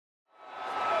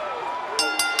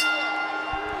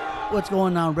What's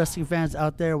going on, wrestling fans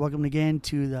out there? Welcome again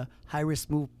to the High Risk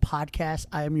Move podcast.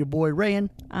 I am your boy, Rayan.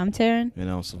 I'm Taryn. And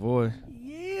I'm Savoy.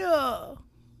 Yeah.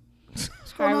 What's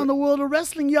going on in the world of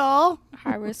wrestling, y'all?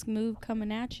 High Risk Move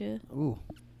coming at you. Ooh.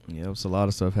 Yeah, it's a lot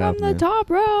of stuff From happening. the top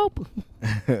rope.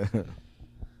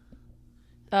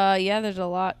 Yeah, there's a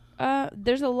lot.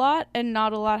 There's a lot and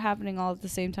not a lot happening all at the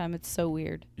same time. It's so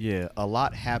weird. Yeah, a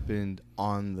lot happened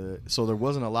on the... So there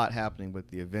wasn't a lot happening, but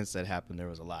the events that happened, there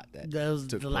was a lot that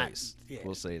took place. Yeah.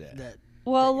 We'll say that.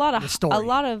 Well, a lot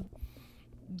of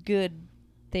good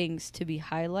things to be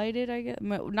highlighted, I guess.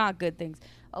 Not good things.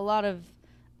 A lot of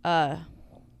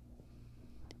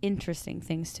interesting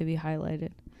things to be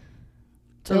highlighted.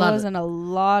 There wasn't a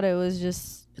lot. It was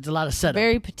just... It's a lot of setup.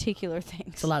 Very particular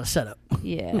things. It's a lot of setup.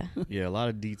 Yeah. Yeah, a lot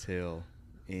of detail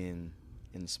in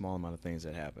the small amount of things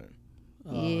that happen.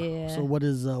 Yeah. So what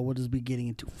is we getting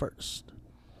into first?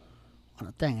 On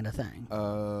a thing.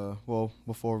 Well,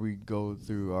 before we go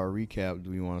through our recap, do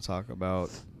we want to talk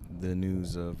about the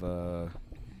news of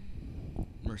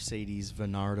Mercedes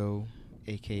Venardo,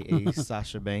 a.k.a.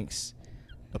 Sasha Banks,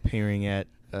 appearing at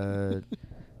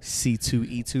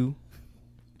C2E2,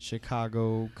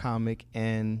 Chicago Comic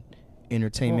and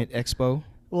Entertainment Expo?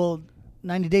 Well,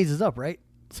 90 days is up, right?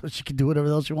 So she can do whatever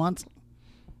else she wants.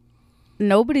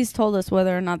 Nobody's told us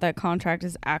whether or not that contract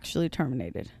is actually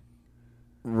terminated.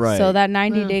 Right. So that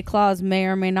 90-day clause may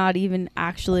or may not even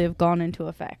actually have gone into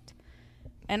effect.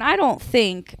 And I don't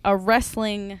think a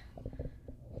wrestling...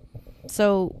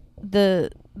 So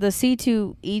the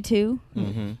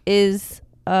C2E2 is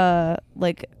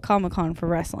like Comic-Con for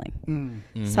wrestling.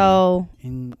 Mm-hmm. So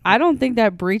I don't think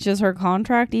that breaches her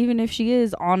contract, even if she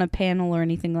is on a panel or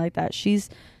anything like that. She's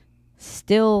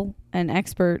still an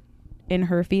expert in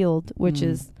her field, which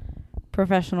is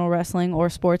professional wrestling or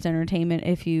sports entertainment,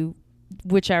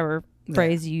 whichever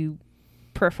phrase you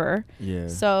prefer. Yeah.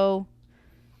 So,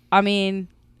 I mean,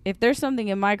 if there's something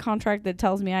in my contract that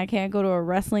tells me I can't go to a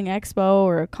wrestling expo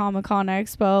or a Comic-Con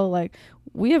expo, like,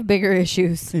 we have bigger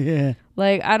issues. Yeah.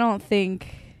 Like, I don't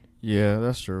think... Yeah,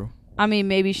 that's true. I mean,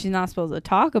 maybe she's not supposed to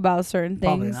talk about certain things.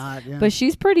 Probably not, yeah. But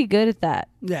she's pretty good at that.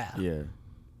 Yeah. Yeah.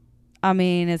 I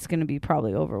mean, it's going to be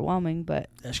probably overwhelming, but...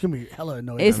 It's going to be hella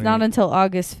annoying. It's not until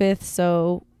August 5th,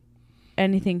 so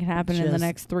anything can happen in the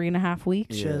next 3.5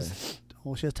 weeks. Yeah.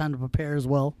 She has time to prepare as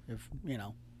well, if you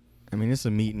know. I mean, it's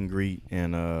a meet and greet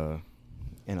and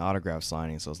autograph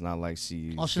signing, so it's not like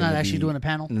she's not actually doing a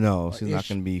panel? No, she's not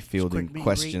going to be fielding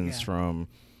questions from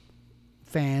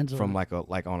fans from like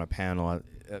on a panel. I'm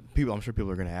sure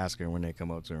people are going to ask her when they come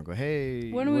up to her and go,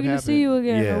 "Hey, when are we going to see you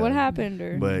again? Yeah. Or what happened?"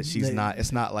 Or but she's not.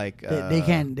 It's not like they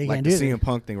can't like do the it. CM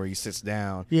Punk thing where he sits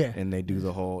down and they do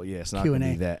the whole. Yeah, it's not going to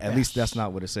be that. At least that's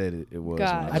not what it said it was.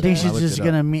 Gotcha. I think she's just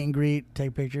going to meet and greet,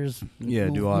 take pictures. Yeah,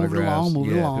 do autographs.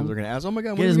 Move it along. People are going to ask, "Oh my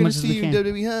God, Get when are as we going much to as see they you, can.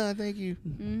 WWE? Huh? Thank you."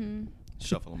 Mm-hmm.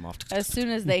 Shuffle them off. As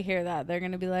soon as they hear that, they're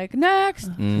going to be like, "Next,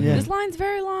 Mm-hmm. this line's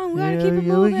very long. We got to keep it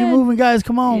moving. Keep moving, guys.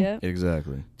 Come on." Yep.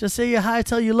 Exactly. Just say your hi,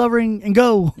 tell your lover, and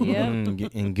go.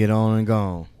 Yep. And get on and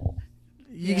gone.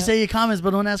 You can say your comments,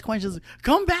 but don't ask questions.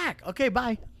 Come back. Okay,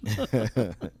 bye.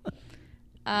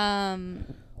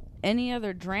 Any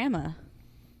other drama?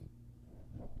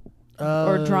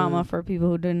 Or drama for people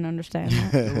who didn't understand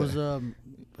that? There was a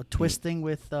twist thing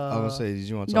with... I would say, did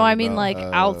you want to talk No, I mean about, like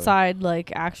outside,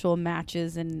 like actual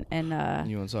matches and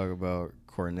you want to talk about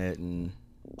Cornette and...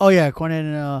 Oh, yeah, Cornette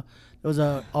and... there was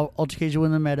a altercation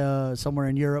with him at somewhere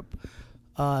in Europe.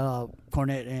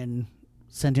 Cornette and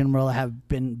Santino Marella have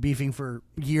been beefing for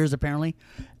years, apparently.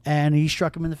 And he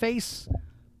struck him in the face.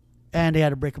 And they had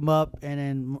to break him up. And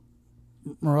then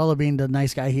Marella, being the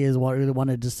nice guy he is, really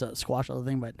wanted to just squash the whole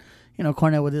thing. But, you know,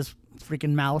 Cornette with his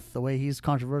freaking mouth, the way he's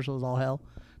controversial as all hell,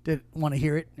 didn't want to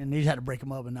hear it. And they just had to break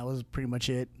him up. And that was pretty much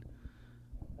it.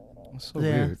 That's so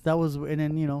weird. That was... And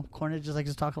then, you know, Cornette just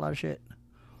likes to talk a lot of shit.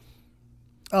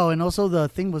 Oh, and also the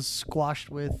thing was squashed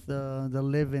with the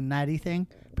Liv and Natty thing.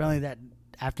 Apparently that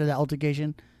after that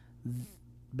altercation,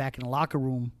 back in the locker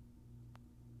room,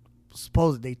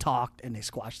 supposedly they talked and they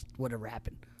squashed whatever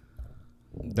happened.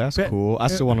 That's cool. I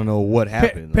still want to know what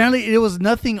happened. Apparently it was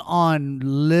nothing on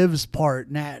Liv's part.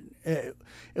 It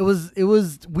was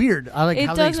weird. I like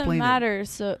how they explained it. It doesn't matter.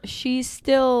 So she's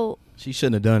still... She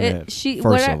shouldn't have done that,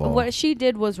 first of all. What she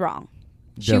did was wrong.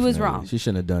 Definitely. She was wrong. She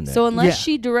shouldn't have done that. So unless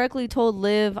she directly told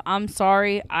Liv, "I'm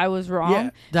sorry, I was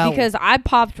wrong," because I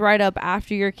popped right up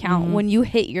after your count when you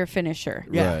hit your finisher.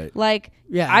 Yeah. Right. Like,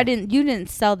 you didn't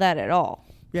sell that at all.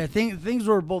 Yeah, things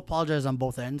were both apologized on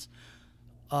both ends.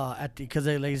 Because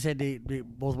like I said, they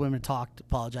both women talked,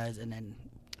 apologized, and then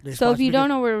they. So if you don't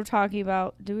know what we're talking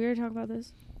about, did we already talk about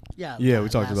this? Yeah, we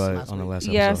talked about it on the last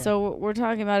episode. Yeah, so we're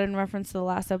talking about it in reference to the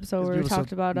last episode where we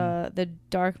talked about the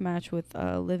dark match with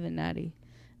Liv and Natty.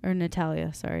 Or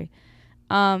Natalia, sorry.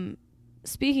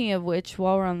 Speaking of which,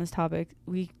 while we're on this topic,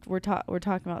 we're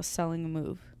talking about selling a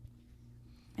move.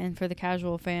 And for the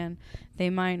casual fan, they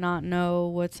might not know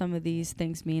what some of these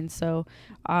things mean. So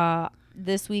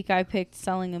this week I picked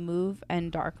selling a move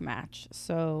and dark match,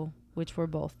 so which were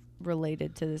both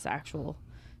related to this actual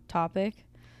topic.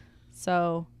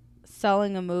 So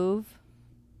selling a move,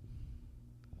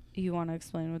 you want to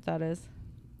explain what that is?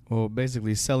 Well,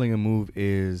 basically selling a move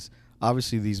is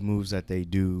obviously these moves that they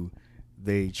do,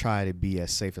 they try to be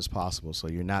as safe as possible. So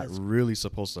you're not really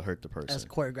supposed to hurt the person. As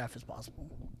choreographed as possible.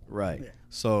 Right. Yeah.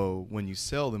 So when you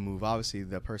sell the move, obviously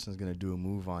that person's going to do a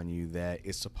move on you that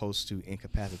is supposed to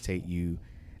incapacitate you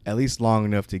at least long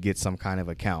enough to get some kind of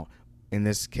a count. In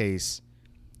this case,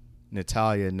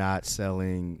 Natalia not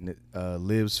selling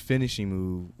Liv's finishing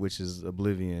move, which is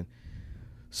Oblivion.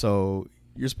 So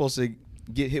you're supposed to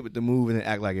get hit with the move and then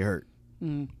act like it hurt.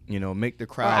 You know, make the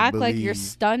crowd or act believe. like you're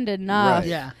stunned enough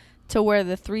Right. to where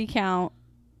the 3 count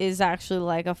is actually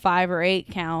like a 5 or 8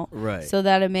 count, right? So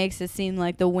that it makes it seem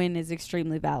like the win is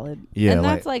extremely valid. Yeah, and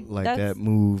that's like that's, that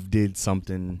move did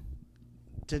something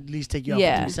to at least take you out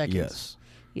for 3 seconds. Yes.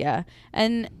 Yeah,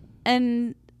 and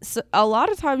so a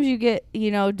lot of times you get, you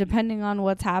know, depending on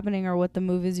what's happening or what the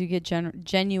move is, you get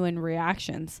genuine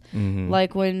reactions.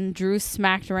 Like when Drew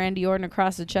smacked Randy Orton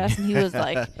across the chest and he was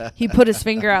like, he put his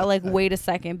finger out like, wait a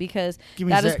second, because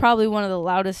that is probably one of the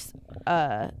loudest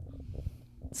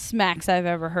smacks I've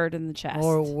ever heard in the chest.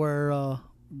 Or where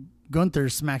Gunther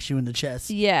smacks you in the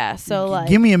chest. Yeah, so like,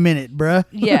 give me a minute, bruh.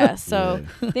 Yeah, so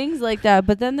things like that.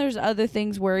 But then there's other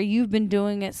things where you've been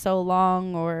doing it so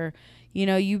long, or you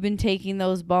know, you've been taking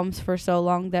those bumps for so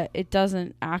long that it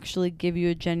doesn't actually give you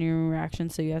a genuine reaction,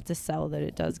 so you have to sell that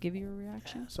it does give you a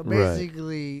reaction. So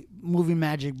basically, movie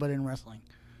magic, but in wrestling.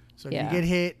 So if you get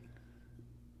hit,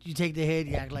 you take the hit,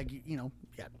 you act like, you know,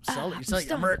 sell it. You sell it,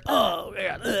 you're hurt. Oh,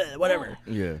 yeah, whatever.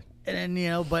 Yeah. And then, you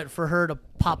know, but for her to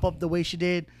pop up the way she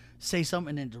did, say something,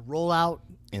 and then to roll out.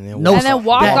 And then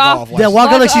walk off. Then walk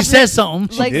out like she said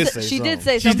something. Like she did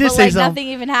say something, but like nothing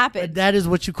even happened. But that is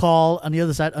what you call, on the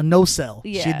other side, a no-sell.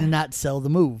 Yeah. She did not sell the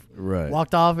move. Right.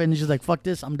 Walked off, and she's like, fuck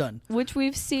this, I'm done. Which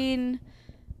we've seen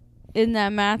in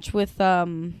that match with,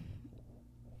 who's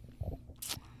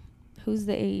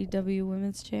the AEW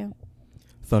Women's Champ?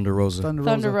 Thunder Rosa.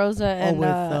 Thunder Rosa and with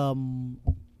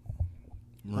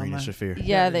Marina Shafir.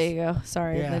 Yeah, there you go.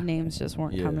 Sorry, the names just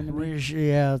weren't coming to me.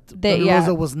 Thunder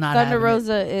Rosa was not. Thunder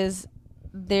Rosa is.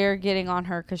 They're getting on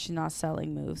her because she's not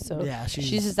selling moves. So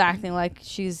she's just acting like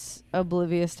she's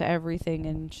oblivious to everything,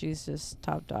 and she's just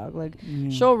top dog. Like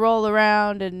she'll roll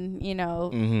around and, you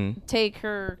know, take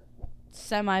her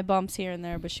semi bumps here and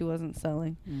there, but she wasn't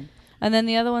selling. And then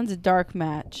the other one's a dark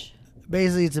match.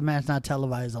 Basically, it's a match not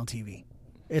televised on TV.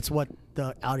 It's what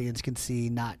the audience can see,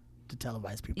 not to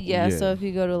televise people. Yeah, so if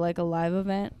you go to like a live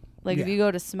event, like if you go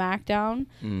to SmackDown,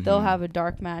 they'll have a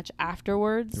dark match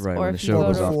afterwards. Right, or when if the you show go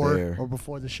goes to off or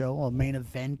before the show, or main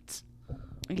event.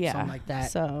 Yeah. Something like that.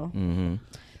 So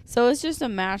so it's just a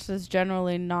match that's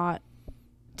generally not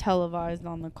televised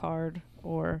on the card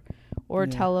or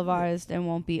televised and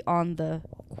won't be on the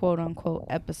quote unquote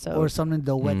episode. Or something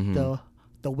to wet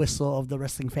the whistle of the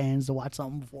wrestling fans to watch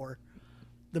something before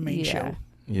the main show.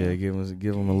 Yeah, give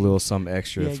them a little something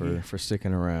extra for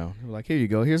sticking around. Like, here you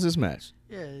go. Here's this match.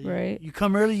 Yeah, right. You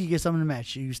come early, you get something to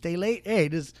match. You stay late, hey,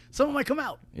 something might come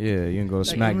out. Yeah, you can go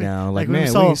to SmackDown. Like man,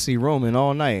 we didn't see Roman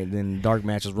all night. Then dark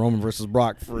match is Roman versus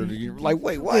Brock for like,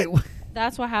 wait, what?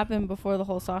 That's what happened before the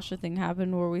whole Sasha thing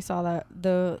happened, where we saw that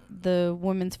the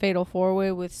women's fatal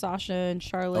 4-way with Sasha and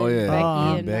Charlotte,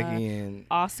 and Becky and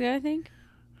Asuka, I think,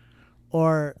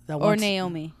 or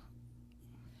Naomi.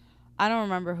 I don't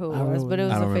remember who it was, but it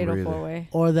was a fatal 4-way.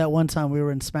 Or that one time we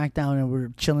were in SmackDown and we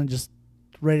were chilling, just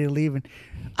ready to leave, and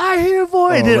I hear a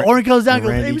voice. And then Orton comes down and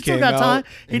goes, hey, we still got time.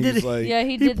 He did it. Like,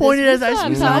 he pointed at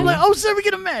us. I'm like, oh, sir, we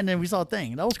get a man. And then we saw a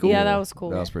thing. That was cool. Yeah, that was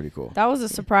cool. That was pretty cool. That was a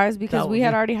surprise because we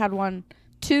had already had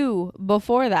two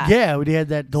before that. Yeah, we had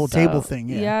that whole table thing.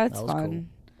 Yeah, it's fun.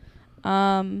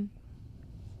 Cool.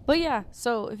 But yeah,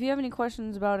 so if you have any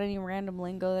questions about any random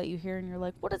lingo that you hear and you're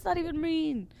like, what does that even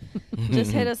mean?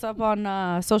 Just hit us up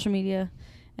on social media,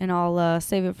 and I'll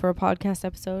save it for a podcast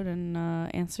episode and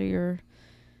answer your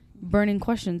burning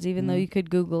questions. Even though you could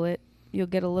Google it, you'll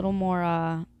get a little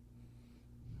more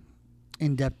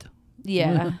in depth.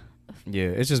 Yeah. Yeah,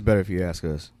 it's just better if you ask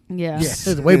us. Yeah. Yes,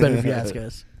 it's way better if you ask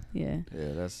us. Yeah.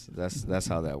 Yeah, that's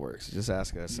how that works. Just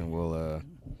ask us and we'll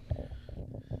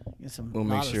We'll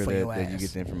make sure that you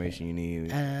get the information you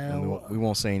need. And we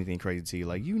won't say anything crazy to you,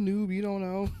 like, you noob, you don't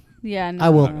know. Yeah, no, I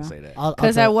will. I'm not gonna say that.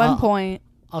 Because at one point,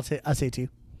 I'll say it to you.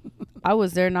 I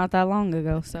was there not that long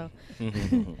ago. So,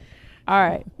 all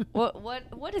right,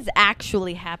 what is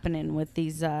actually happening with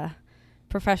these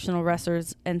professional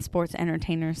wrestlers and sports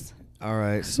entertainers? All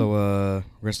right, so we're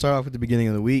gonna start off with the beginning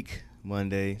of the week,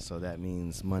 Monday. So that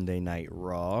means Monday Night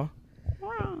Raw.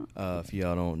 If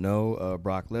y'all don't know,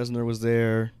 Brock Lesnar was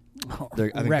there. I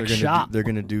think they're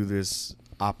gonna do this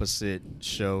opposite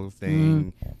show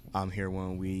thing. I'm here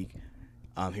one week,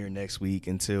 I'm here next week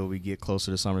until we get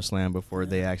closer to SummerSlam before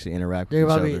they actually interact with each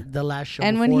other. The last show.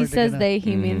 And when he says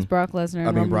he means Brock Lesnar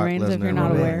and Roman Reigns, if you're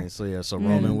not aware. So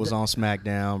Roman was on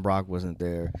SmackDown, Brock wasn't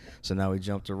there. So now we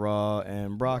jump to Raw,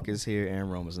 and Brock is here,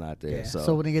 and Roman's not there. Yeah.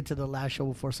 So when they get to the last show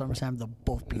before SummerSlam, they'll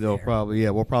both be there.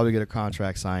 We'll probably get a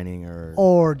contract signing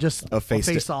or just a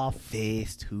face off,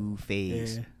 face to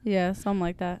face. Yeah, something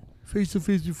like that. Face to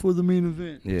face before the main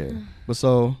event. Yeah, but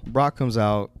so Brock comes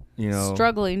out.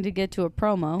 Struggling to get to a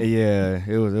promo. Yeah,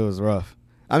 it was rough.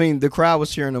 I mean, the crowd was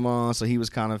cheering him on, so he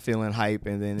was kind of feeling hype,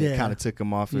 and then it kind of took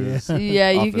him off his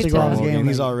you could tell. And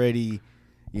he's already,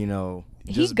 he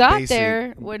got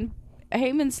there when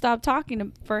Heyman stopped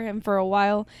talking for him for a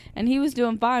while, and he was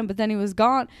doing fine, but then he was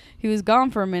gone. He was gone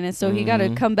for a minute, so he got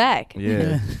to come back.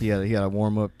 Yeah, he had to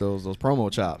warm up those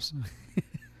promo chops.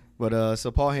 But so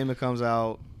Paul Heyman comes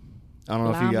out. I don't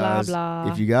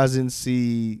know if you guys didn't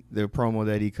see the promo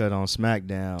that he cut on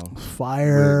SmackDown.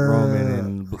 Fire. With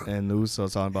Roman and the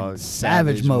Usos talking about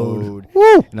Savage Mode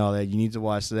and all that. You need to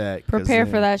watch that. Prepare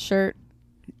for that shirt.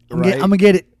 I'm gonna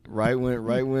get it. Right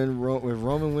when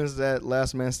Roman wins that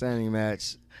last man standing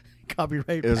match,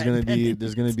 copyright. There's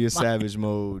gonna be a Savage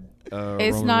Mode.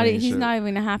 It's Roman not. Reigns He's shirt. not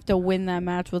even gonna have to win that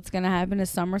match. What's gonna happen is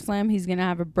SummerSlam. He's gonna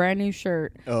have a brand new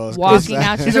shirt. Walking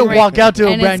out to he's the gonna ring, walk out to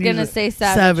a and brand it's new gonna say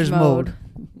Savage Mode.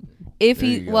 If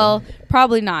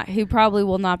probably not. He probably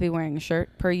will not be wearing a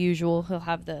shirt per usual. He'll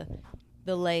have the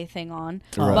lay thing on,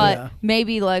 but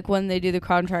maybe like when they do the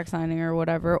contract signing or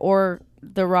whatever, or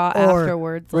the Raw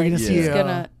afterwards. We're like, gonna see.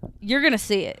 You're gonna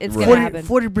see it. It's gonna happen.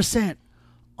 40%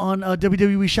 on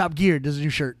WWE Shop Gear. There's a new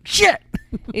shirt. Shit.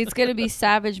 It's gonna be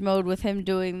Savage Mode with him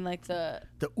doing like the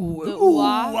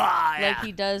ooh-ah, like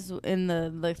he does in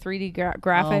the 3D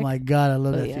graphic. Oh my god, I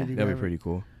love that 3D That'd graphic. be pretty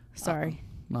cool. Sorry.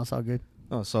 No, it's all good.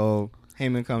 Oh, so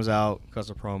Heyman comes out, cuts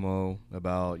a promo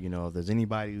about, if there's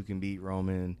anybody who can beat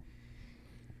Roman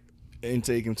and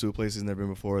take him to a place he's never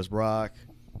been before, it's Brock.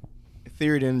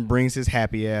 Theory then brings his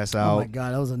happy ass out. Oh my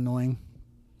god, that was annoying.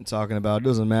 Talking about it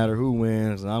doesn't matter who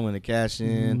wins, and I'm going to cash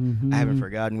in. I haven't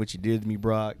forgotten what you did to me,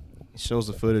 Brock. It shows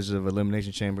the footage of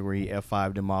Elimination Chamber where he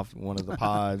F5'd him off one of the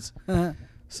pods.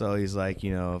 So he's like,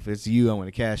 if it's you, I'm going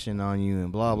to cash in on you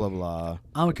and blah, blah, blah.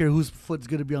 I don't care whose foot's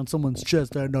going to be on someone's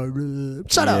chest that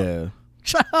night. Shut up.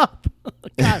 Shut up.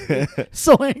 God,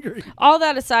 so angry. All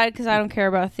that aside, because I don't care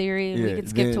about Theory, and we can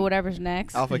skip to whatever's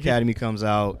next. Alpha Academy comes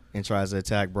out and tries to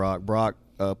attack Brock. Brock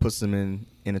puts him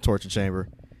in a torture chamber.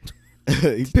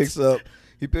 He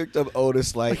picked up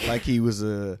Otis like he was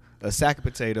a sack of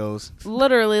potatoes.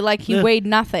 Literally, like he weighed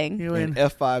nothing. And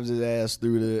F5's his ass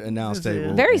through the announce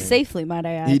table. Very safely, might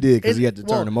I add. He did, because he had to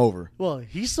turn him over. Well,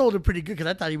 he sold it pretty good, because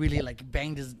I thought he really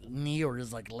banged his knee or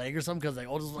his leg or something, because Otis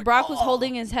was like, Brock was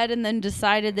holding his head and then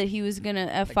decided that he was going to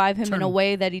F5 him in a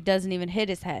way that he doesn't even hit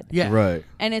his head. Yeah. Right.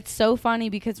 And it's so funny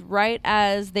because right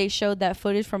as they showed that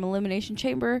footage from Elimination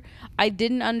Chamber, I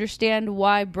didn't understand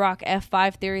why Brock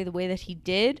F5 Theory the way that he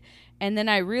did. And then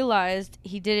I realized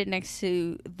he did it next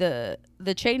to the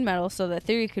chain metal so that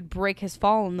Theory could break his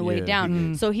fall on the way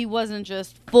down. So he wasn't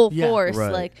just full force.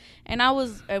 Right. And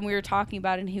we were talking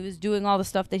about it, and he was doing all the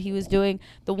stuff that he was doing.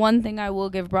 The one thing I will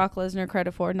give Brock Lesnar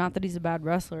credit for, not that he's a bad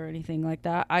wrestler or anything like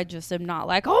that, I just am not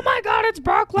like, oh my God, it's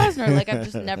Brock Lesnar. I've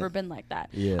just never been like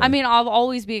that. Yeah. I mean, I'll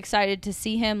always be excited to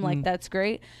see him. That's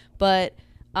great. But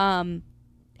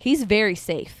he's very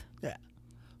safe.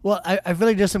 Well, I feel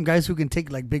like there's some guys who can take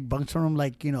big bunks from him,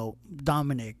 like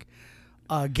Dominic,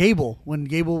 Gable. When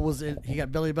Gable was he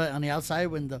got belly button on the outside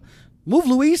when the move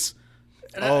Luis.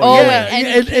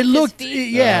 And it looked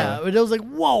it was like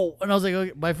whoa, and I was like,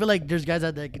 okay, but I feel like there's guys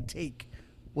out there that can take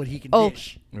what he can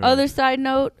dish. Other side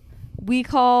note. We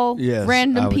call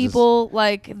random people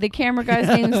the camera guy's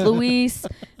name is Luis.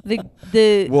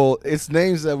 Well, it's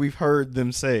names that we've heard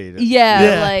them say.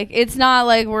 It's not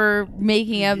like we're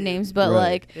making up names, but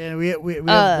we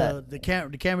have the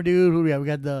camera dude. Who we have? We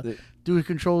got the dude who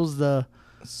controls the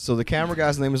So the camera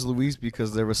guy's name is Luis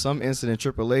because there was some incident.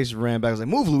 Triple H ran back and was like,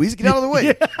 "Move, Luis, get out of the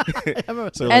way."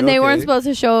 So And they okay. weren't supposed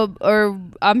to show up, or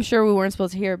I'm sure we weren't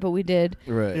supposed to hear it, but we did.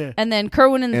 Right. Yeah. And then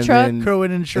Kerwin in the And truck. then-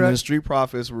 Kerwin in the And truck. the Street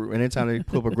Profits were anytime they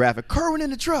put up a graphic, Kerwin in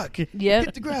the truck. Yep.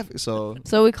 Hit the graphic. So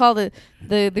So we called it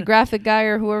the graphic guy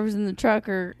or whoever's in the truck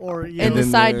or yeah, in the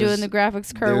then side there's- doing the graphics,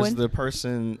 there's Kerwin. the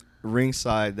person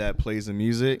ringside that plays the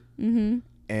music, Mm-hmm.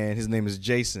 and his name is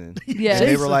Jason. Yeah. And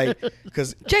they were like,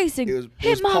 because Jason, it was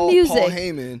hit my Paul music.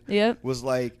 Heyman Yep. was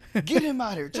like, "Get him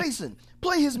out here, Jason.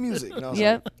 Play his music." And I was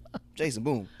Yep. like, "Jason,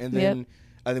 boom." And then Yep.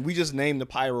 I think we just named the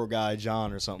pyro guy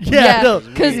John or something. Yeah, no.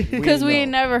 because We we didn't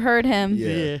ain't know. never heard him.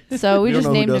 Yeah. So we don't just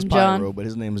know who named does him pyro, John. but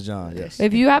his name is John. Yes.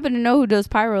 If you happen to know who does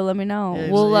pyro, let me know.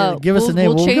 Yeah, We'll yeah, give us a name.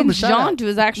 We'll We'll give him a change shout John out. to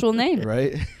his actual name.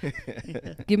 Right.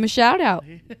 Give him a shout out.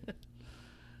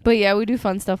 But yeah, we do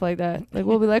fun stuff like that. Like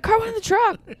we'll be like, Kerwin in the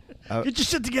truck. Get your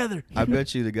shit together. I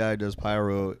bet you the guy who does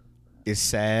pyro is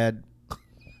sad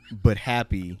but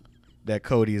happy that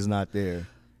Cody is not there.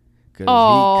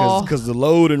 Aw. Because the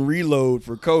load and reload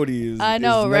for Cody is I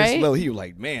know, is next right? level. He was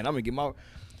like, "Man, I'm gonna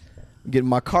get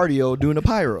my cardio doing the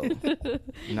pyro."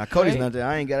 Now Cody's Right. not there.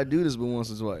 I ain't gotta do this but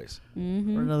once or twice.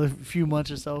 Mm-hmm. For another few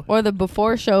months or so. Or the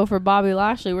before show for Bobby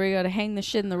Lashley where you got to hang the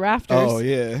shit in the rafters. Oh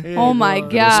yeah. Yeah, Oh my go-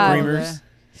 God. Screamers.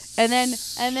 And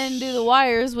then do the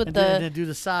wires with And the then do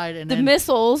the side and the then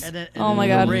missiles. and then Oh my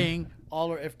the God. ring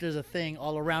all if there's a thing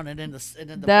all around and then the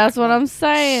That's back what one. I'm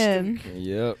saying.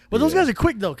 Yep. But those Yeah. guys are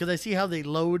quick though because I see how they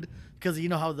load because you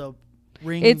know how the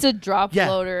ring. It's a drop Yeah.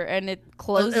 loader and it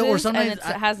closes or and sometimes it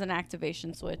has an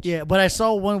activation switch. yeah, but I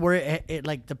saw one where it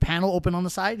like the panel opened on the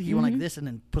side. He went like this and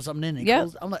then put something in. And Yep.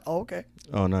 closed. I'm like, oh okay,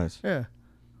 Oh nice. yeah.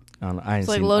 I don't know. I ain't It's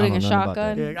like seen- I loading don't a know nothing about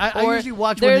that. shotgun. Yeah, I Or usually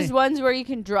watch when there's they- ones where you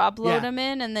can drop load Yeah. them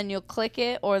in and then you'll click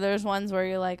it, or there's ones where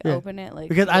you like Yeah. open it, like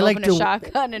Because you I like open to- a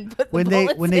shotgun and put When the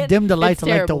they bullets in. dim the lights, It's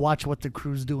I like to terrible. watch what the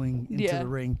crew's doing into Yeah. the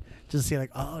ring, just to see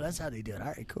like, oh, that's how they do it. All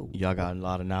right, cool. Y'all got a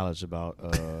lot of knowledge about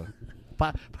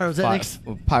Pyrotechnics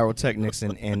pyrotechnics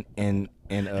and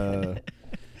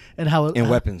and how and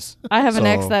weapons. I have an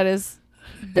ex So- that is,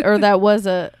 or that was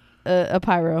a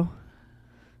pyro,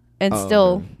 and Oh,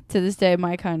 still okay. to this day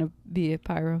might kind of be a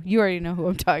pyro. You already know who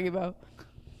I'm talking about.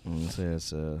 So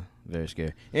it's very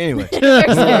scary. Anyway,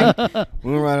 Seriously.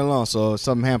 moving right along. So if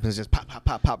something happens, just pop, pop,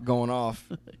 pop, pop going off.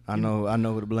 I know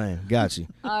who to blame. Got you.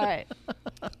 All right.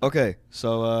 Okay,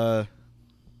 so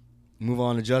move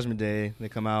on to Judgment Day. They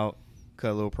come out,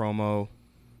 cut a little promo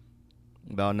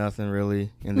about nothing really,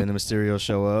 and then the Mysterios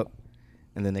show up,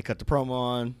 and then they cut the promo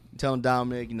on, telling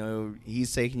Dominic,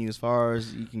 he's taking you as far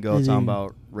as you can go, Is talking he-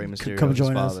 about Rey Mysterio, come his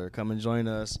join us. father. Come and join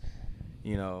us.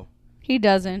 He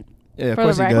doesn't. Yeah, of For the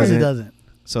course he record. Of course he doesn't. doesn't.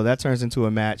 So that turns into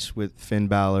a match with Finn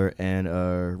Balor and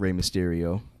Rey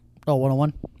Mysterio. Oh,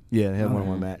 1-on-1? Yeah, they had a Oh.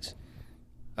 one-on-one match.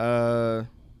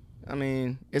 I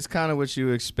mean, it's kind of what you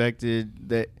expected.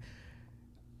 That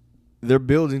they're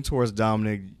building towards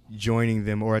Dominic joining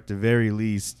them, or at the very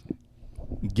least,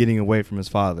 getting away from his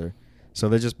father. So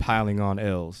they're just piling on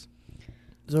L's.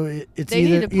 So it's They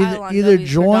either need to pile on either W's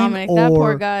for join Dominic. or That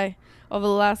poor guy over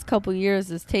the last couple years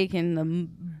has taken the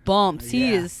bumps.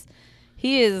 Yeah.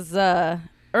 He is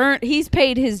earned. He's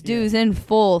paid his dues in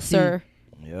full, sir.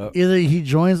 Yep. either he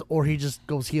joins or he just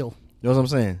goes heel. You know what I'm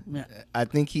saying? Yeah. I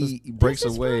think he breaks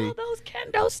This is away. where all those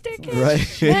kendo stick is.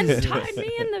 Right. And tied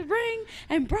me in the ring,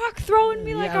 and Brock throwing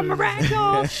me like Yeah. I'm a rag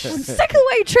doll. I'm sick of the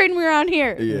way you treating me around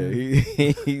here.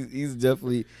 Yeah, he's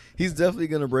definitely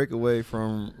gonna break away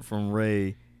from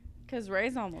Ray. Because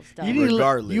Ray's almost You done. need to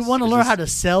Regardless, you want to it's learn just- how to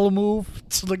sell a move.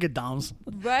 Just look at Dom's.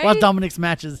 Right? Watch Dominic's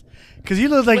matches because he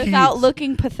looks like Without he,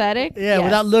 looking pathetic. yeah, Yes.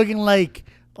 without looking like,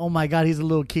 oh my god, he's a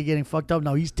little kid getting fucked up.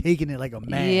 No, he's taking it like a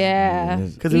man. Yeah. Yeah.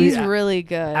 'Cause He's we- really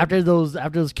good. After those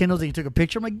kindles, and he took a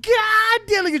picture. I'm like, God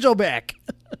damn, look at your back.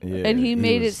 Yeah, And he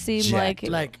made it was seem jacked.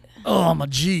 Like, oh, I'm a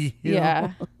G. You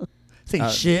yeah. know? Say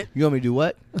shit. You want me to do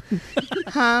what?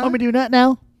 Want me to do that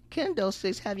now? Kendo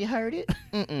sticks. Have you heard it?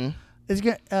 Mm-mm. It's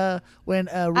good. When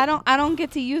I don't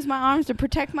get to use my arms to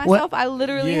protect myself. I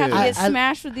literally have to Yeah. get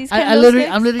smashed with these kendo I'm literally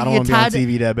sticks. I don't get want to be on tied.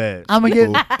 TV that bad. I'm gonna get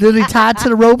literally tied to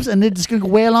the ropes, and they're just gonna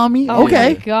wail on me. Oh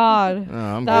Okay. my god.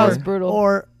 I'm That good. was brutal.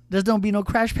 Or there's don't be no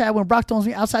crash pad when Brock throws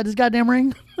me outside this goddamn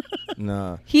ring.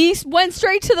 Nah. He went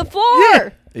straight to the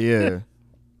floor. Yeah.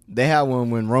 They had one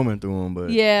when Roman threw him, but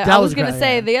Yeah, That I was was gonna great,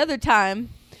 say yeah. the other time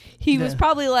he was Yeah.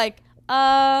 probably like,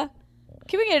 can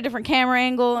we get a different camera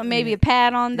angle and maybe a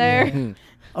pad on there?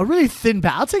 A really thin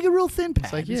pad. I'll take a real thin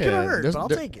pad. like, It's yeah, gonna hurt, there's- but I'll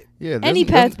there- take it. yeah. Any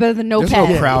pad's better than no There's pad.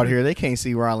 no crowd here. They can't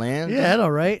see where I land. Yeah, I know,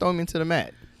 right? Throw me into the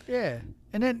mat. Yeah,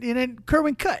 and then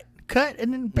Kerwin cut, and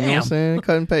then You know what bam, I'm saying?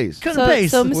 Cut and paste. cut So- and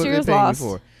paste. so What they Mysterio's paying me lost.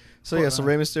 for. So yeah, so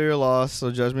Rey Mysterio lost.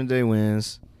 So Judgment Day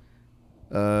wins.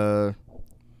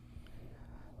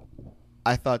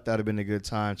 I thought that'd have been a good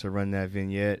time to run that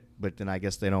vignette, but then I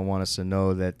guess they don't want us to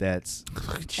know that that's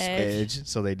Edge,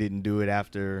 so they didn't do it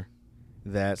after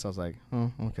that. So I was like,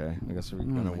 oh, okay. I guess we're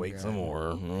gonna wait some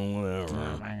more.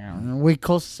 Whatever. We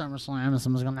close to SummerSlam and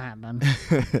something's gonna happen.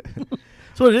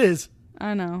 That's what it is.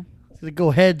 I know. It's gonna go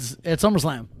heads at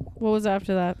SummerSlam. What was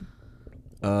after that?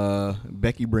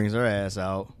 Becky brings her ass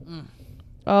out.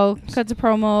 Oh, cuts a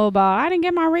promo about I didn't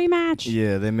get my rematch.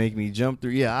 Yeah, they make me jump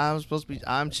through. Yeah, I was supposed to be.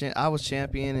 I was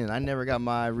champion, and I never got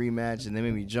my rematch, and they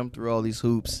made me jump through all these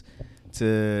hoops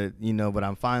to but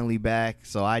I'm finally back.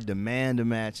 So I demand a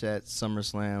match at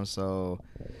SummerSlam. So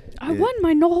I won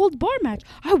my no holds bar match.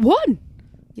 I won.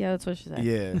 Yeah, that's what she said.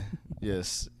 Yeah.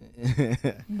 Yes.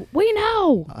 We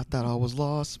know. I thought I was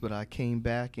lost, but I came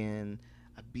back and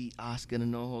I beat Asuka in a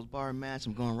no holds bar match.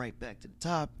 I'm going right back to the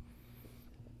top.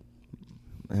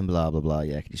 And blah, blah, blah,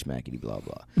 yakety schmackety, blah,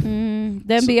 blah.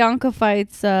 Then Bianca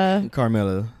fights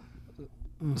Carmella.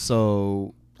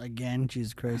 So again,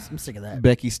 Jesus Christ, I'm sick of that.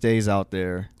 Becky stays out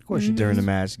there. Of course she during does. the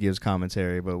match, gives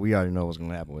commentary, but we already know what's going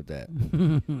to happen with that.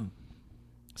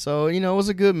 So, it was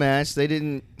a good match. They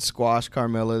didn't squash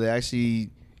Carmella. They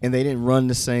didn't run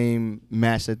the same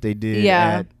match that they did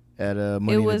at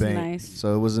Money in the Bank. Nice.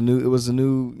 So it was a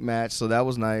new match. So that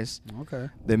was nice. Okay.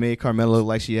 They made Carmella look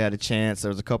like she had a chance. There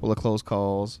was a couple of close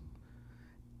calls,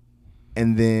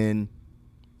 and then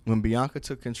when Bianca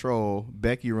took control,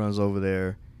 Becky runs over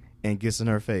there and gets in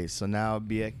her face. So now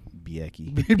Becky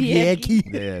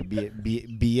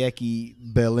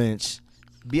Belinch.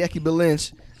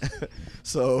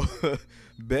 So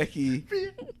Becky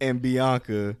and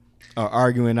Bianca are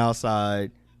arguing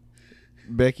outside.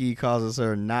 Becky causes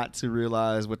her not to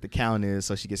realize what the count is,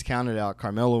 so she gets counted out.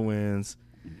 Carmella wins.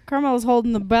 Carmella's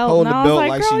holding the belt, and I was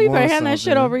like, girl, you better hand that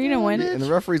shit over. You didn't win. And the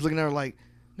referee's looking at her like,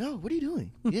 no, what are you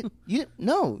doing? You didn't,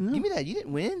 no, give me that. You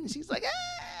didn't win. And she's like,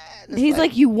 ah. He's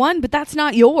like, you won, but that's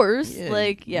not yours.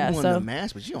 Yeah, you won so the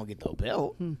match, but you don't get the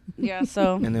belt. Yeah,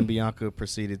 so. And then Bianca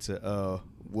proceeded to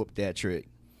whoop that trick.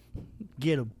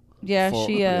 Get him. Yeah,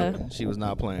 she was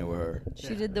not playing with her.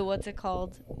 She did the what's it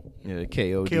called? Yeah,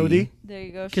 KOD. KOD. There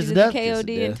you go. She Kiss did of the death?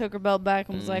 KOD and took her belt back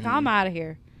and was like, I'm out of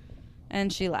here.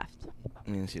 And she left.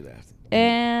 And she left.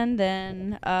 And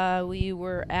then we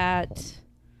were at.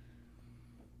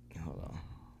 Hold on.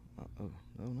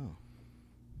 Oh no.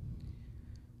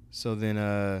 So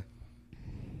then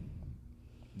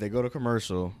they go to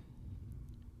commercial.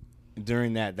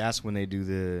 During that's when they do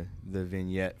the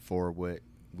vignette for what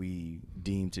we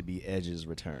deem to be Edge's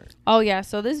return. Oh yeah,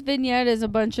 so this vignette is a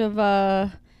bunch of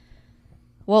it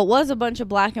was a bunch of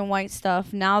black and white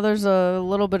stuff. Now there's a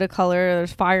little bit of color.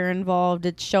 There's fire involved.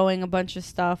 It's showing a bunch of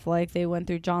stuff like they went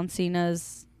through John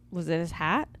Cena's, was it his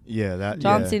hat? Yeah,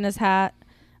 John Cena's hat.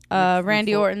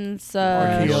 Randy Orton's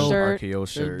shirt. RKO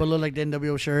shirt. But looked like the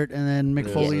NWO shirt, and then Mick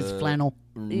Foley's flannel.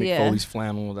 Mick Foley's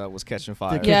flannel that was catching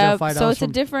fire. Yeah, so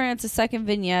it's a second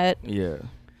vignette. Yeah.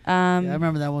 I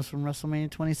remember that was from WrestleMania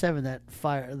 27. That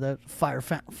fire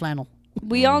flannel.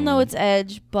 We all know it's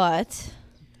Edge, but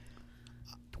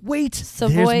wait,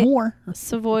 Savoy, there's more.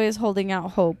 Savoy is holding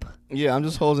out hope. Yeah, I'm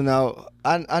just holding out.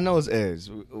 I know it's Edge.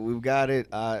 We've got it.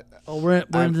 We're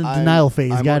in the denial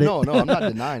phase. Got it? No, I'm not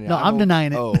denying it. No, I'm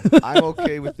denying it. Oh, I'm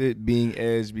okay with it being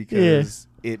Edge because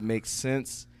it makes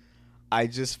sense. I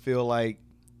just feel like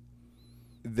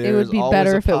there's would be always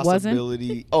better a if it wasn't.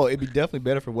 possibility. Oh, it'd be definitely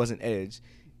better if it wasn't Edge.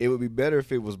 It would be better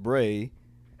if it was Bray.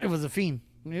 It was a Fiend.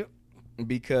 Yep.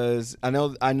 Because I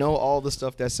know all the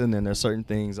stuff that's in there. And there's certain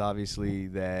things obviously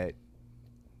that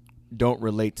don't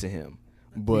relate to him.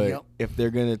 But if they're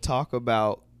gonna talk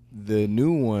about the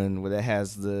new one where that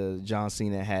has the John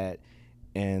Cena hat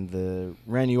and the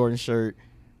Randy Orton shirt,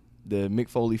 the Mick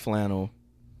Foley flannel,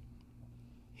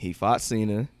 he fought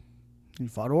Cena. He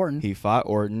fought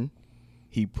Orton.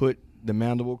 He put the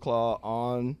mandible claw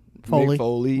on Foley. Mick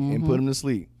Foley and put him to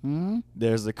sleep. Mm-hmm.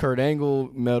 There's the Kurt Angle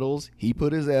medals. He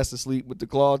put his ass to sleep with the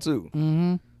claw too.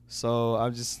 Mm-hmm. So I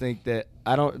just think that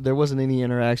there wasn't any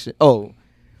interaction. Oh,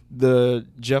 the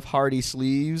Jeff Hardy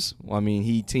sleeves. Well, I mean,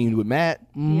 he teamed with Matt.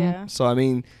 Mm-hmm. Yeah. So I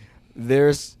mean,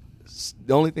 there's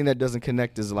the only thing that doesn't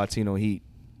connect is the Latino Heat,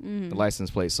 the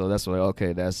license plate. So that's why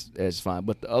that's fine.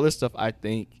 But the other stuff, I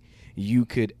think you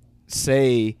could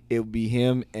say it would be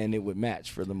him and it would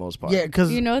match for the most part. Yeah, because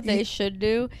you know what they should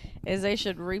do is they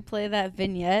should replay that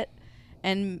vignette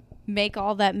and make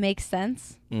all that make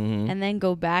sense, and then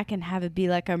go back and have it be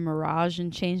like a mirage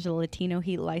and change the Latino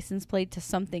Heat license plate to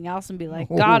something else and be like,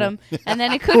 got him, and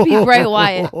then it could be Bray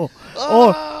Wyatt, or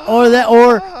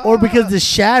because the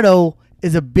Shadow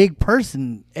is a big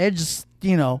person. Edge,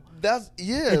 That's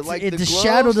like the gloves,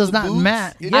 shadow does the not boots,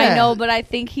 match. it- Yeah. I know, but I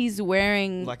think he's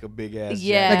wearing. like a big ass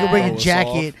Yeah. Like a regular Roll us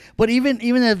jacket. off. But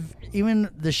even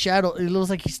the shadow, it looks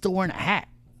like he's still wearing a hat.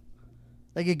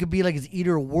 Like it could be like his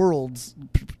Eater Worlds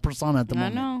persona at the I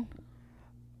moment. know.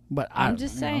 But I'm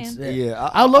just saying.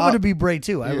 I love it to be Bray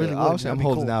too. I Yeah, really would. obviously, That'd I'm be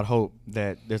holding cool. out hope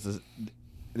that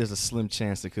there's a slim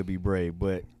chance it could be Bray,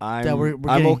 but I'm That we're I'm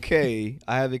getting- okay.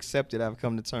 I have accepted. I've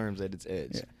come to terms that it's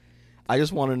Edge. Yeah. I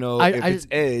just want to know if it's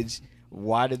Edge.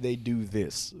 Why did they do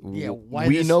this? Yeah, why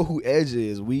we this- know who Edge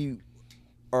is. We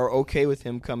are okay with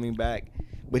him coming back,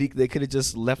 but they could have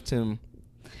just left him.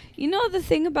 You know, the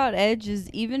thing about Edge is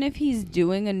even if he's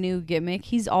doing a new gimmick,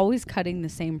 he's always cutting the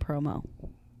same promo.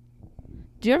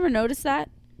 Do you ever notice that?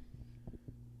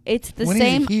 It's the When he's a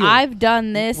same. heel. I've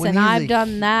done this When and he's I've a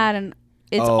done that, and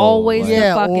it's Oh, always like- the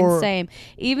Yeah, fucking or- same.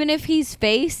 Even if he's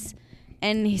face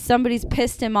and somebody's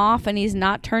pissed him off and he's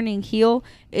not turning heel,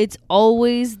 it's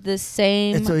always the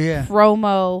same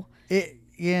promo.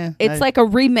 It's like a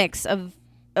remix of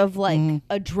like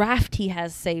a draft he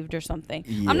has saved or something.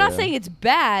 I'm not Yeah. saying it's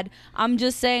bad. I'm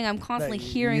just saying I'm constantly That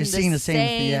hearing you're the seeing the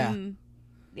same. same-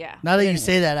 Yeah. Now that you Anyway.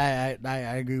 say that, I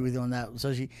agree with you on that.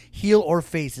 So heel or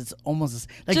face, it's almost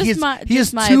like Just he has, my- he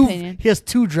just has my two. opinion. He has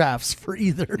two drafts for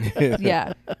either.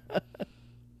 Yeah.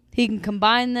 He can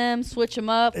combine them, switch them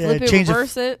up, flip it, change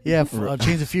reverse it. Yeah,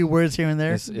 change a few words here and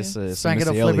there. It's a Spank it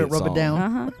up, Missy flip it, Elliott rub it song. down.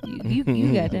 Uh huh.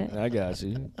 You got it. I got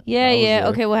you. Yeah, I was yeah. there.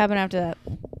 Okay, what happened after that?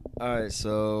 All right,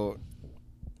 so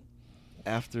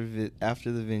after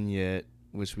the vignette,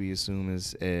 which we assume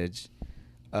is Edge,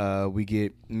 we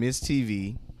get Miz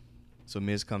TV. So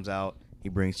Miz comes out. He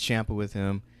brings Ciampa with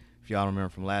him. If y'all remember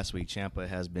from last week, Ciampa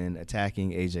has been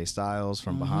attacking AJ Styles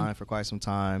from behind for quite some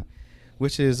time,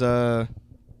 which is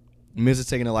Miz is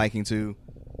taking a liking to.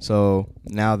 So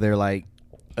now they're like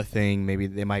a thing. Maybe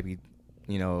they might be,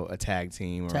 a tag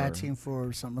team. Tag team for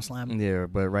SummerSlam. Yeah,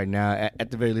 but right now,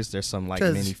 at the very least, there's some like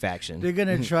 'Cause mini faction. They're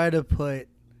gonna try to put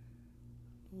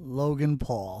Logan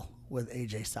Paul with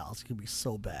AJ Styles. It could be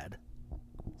so bad.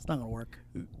 It's not gonna work.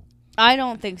 I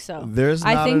don't think so.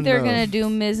 I think they're gonna do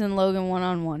Miz and Logan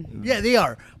 1-on-1. Yeah, they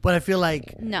are. But I feel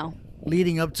like No.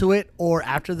 leading up to it or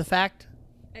after the fact.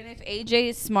 And if AJ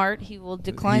is smart, he will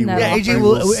decline He that. will. Yeah,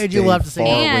 offer. AJ will have to say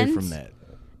far no. away And- from that.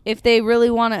 If they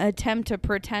really want to attempt to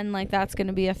pretend like that's going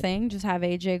to be a thing, just have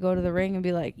AJ go to the ring and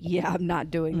be like, "Yeah, I'm not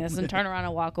doing this," and turn around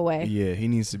and walk away. Yeah, he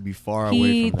needs to be far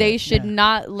away from They that. should Yeah.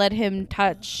 not let him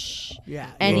touch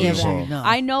any Logan of that. Paul. No.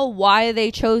 I know why they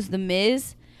chose the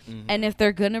Miz, and if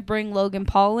they're gonna bring Logan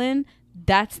Paul in,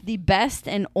 that's the best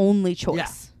and only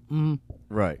choice,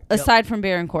 Right. aside from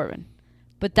Baron Corbin.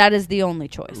 But that is the only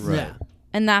choice, Right. Yeah.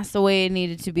 and that's the way it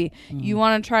needed to be. You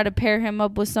want to try to pair him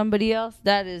up with somebody else?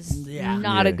 That is Yeah.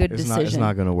 not a good it's decision. It's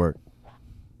not going to work.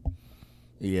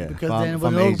 Yeah. Because if I'm- then if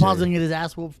when I'm Logan AJ, Paul's gonna get his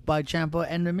ass whooped by Ciampa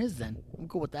and The Miz, then I'm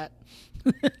cool with that.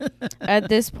 At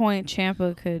this point,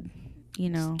 Ciampa could,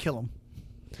 Kill him.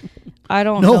 I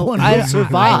don't No know. one I, will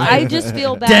survive. I just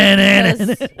feel bad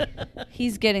because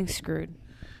he's getting screwed.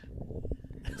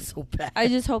 So bad. I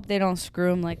just hope they don't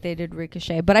screw him like they did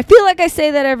Ricochet. But I feel like I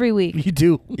say that every week You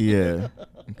do. Yeah.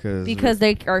 because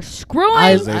they are screwing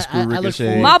They screw I look Ricochet.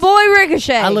 forward- my boy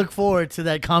Ricochet. I look forward to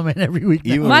that comment every week.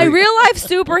 now. Even my Rick- real life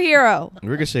superhero.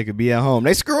 Ricochet could be at home.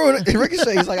 They screwing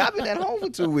Ricochet. He's like, I've been at home for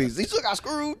 2 weeks. He still got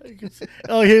screwed.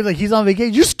 Oh, he's on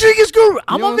vacation. You still get screwed.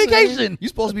 I'm You know on what saying? vacation, You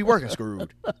supposed to be working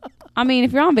screwed. I mean,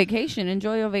 if you're on vacation,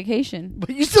 enjoy your vacation. but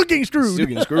you still getting screwed. Still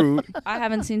getting screwed. I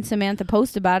haven't seen Samantha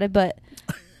post about it, but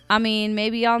I mean,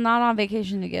 maybe y'all not on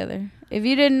vacation together. If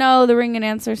you didn't know, the ring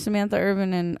announcer Samantha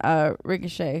Irvin and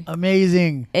Ricochet,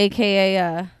 Amazing.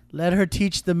 aka Let her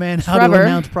teach the man how Trevor. to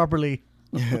announce properly.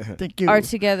 Thank you. are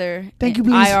together. Thank you,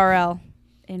 in please. IRL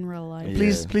in real life.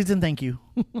 Yeah. Please and thank you.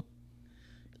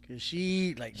 Because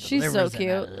she's She's so cute.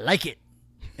 I like it,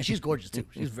 and she's gorgeous too.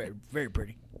 She's very very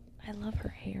pretty. I love her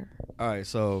hair. All right,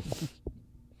 so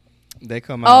they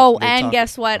come out. Oh, they and talk-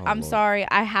 guess what? Oh, I'm Lord. sorry.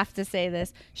 I have to say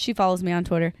this. She follows me on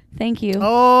Twitter. Thank you.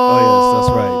 Oh, yes,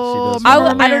 that's right. She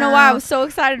does. I don't know why I was so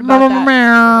excited about that.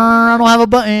 I don't have a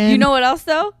button. You know what else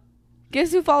though?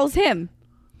 Guess who follows him?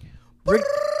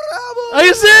 Are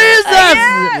you serious?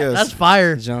 Yes. That's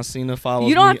fire. John Cena follows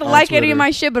You don't me have to on like any Twitter. of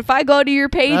my shit, but if I go to your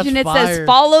page That's and it fire. says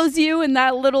follows you in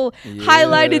that little Yeah.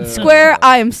 highlighted square,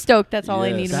 I am stoked. That's all I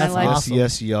Yes, need in my that's life. awesome.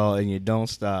 Yes, y'all, and you don't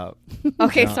stop.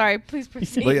 Okay, Yeah. sorry. Please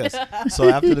proceed. But yes, so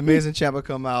after the Miz and Ciampa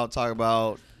come out, talk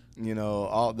about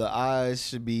all the eyes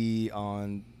should be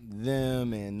on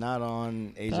them and not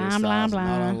on AJ Blah, Styles, blah, blah.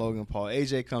 not on Logan Paul.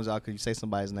 AJ comes out because you say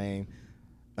somebody's name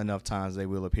enough times, they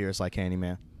will appear. It's like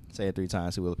Candyman. Say it 3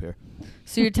 times, he will appear.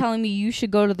 So you're telling me you should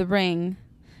go to the ring,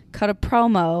 cut a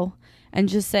promo, and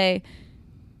just say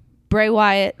Bray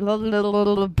Wyatt,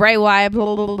 Bray Wyatt,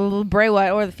 Bray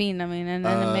Wyatt, or the Fiend. I mean, and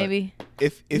then maybe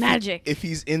if Magic. If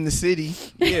he's in the city,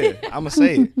 yeah, I'm gonna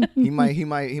say it. He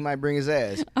might bring his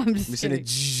ass. I'm just kidding.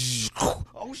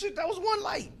 Oh shit, that was one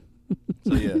light.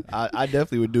 So yeah, I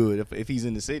definitely would do it if he's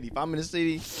in the city. If I'm in the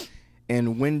city,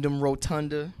 and Wyndham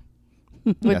Rotunda,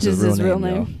 which is his real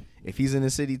name. Y'all. If he's in the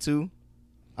city too,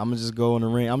 I'm gonna just go in the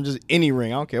ring. I'm just any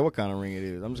ring. I don't care what kind of ring it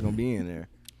is. I'm just gonna be in there.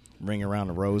 Ring around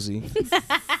the Rosie.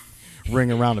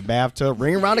 Ring around the bathtub.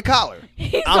 Ring around the collar.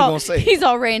 Gonna say he's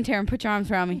all Ray and Taryn. Put your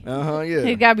arms around me. Yeah.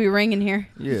 You gotta be ringing here.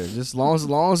 Yeah, just as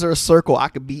long as there's a circle, I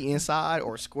could be inside,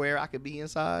 or a square, I could be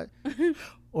inside.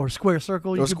 Or square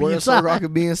circle, you or could square be inside. circle, I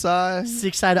could be inside.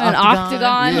 6-sided An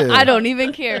octagon. Yeah. I don't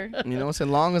even care. You know what I'm saying?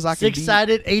 As long as I can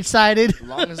 6-sided, 8-sided. As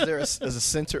long as there's a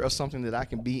center of something that I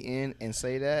can be in and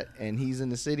say that, and he's in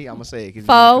the city, I'm gonna say it.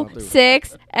 4,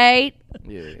 6, 8.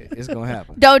 Yeah, it's gonna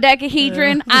happen.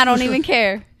 Dodecahedron. I don't even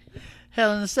care.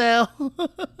 Hell in a Cell.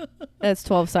 That's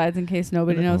 12 sides in case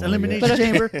nobody knows. Elimination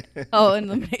Chamber. Oh,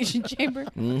 Elimination Chamber.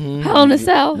 Mm-hmm. Hell in a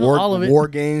Cell. All of it. War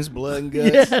games, blood and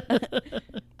guts. Yeah.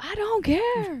 I don't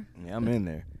care. Yeah, I'm in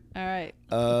there. All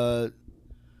right.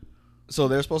 So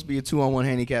there's supposed to be a 2-on-1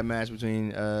 handicap match between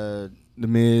The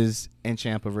Miz and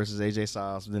Ciampa versus AJ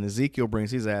Styles. Then Ezekiel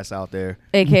brings his ass out there,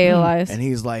 AKA Elias. and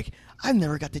he's like, "I've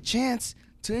never got the chance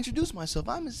to introduce myself.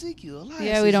 I'm Ezekiel, Elias.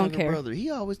 Yeah, we don't care. Brother. He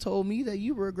always told me that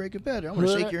you were a great competitor. I want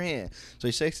to shake your hand." So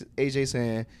he shakes AJ's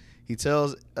hand. He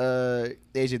tells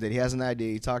AJ that he has an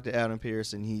idea. He talked to Adam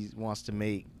Pearce, and he wants to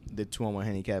make the 2-on-1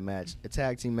 handicap match a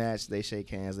tag team match. They shake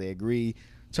hands. They agree.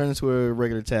 Turn into a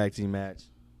regular tag team match.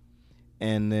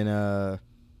 And then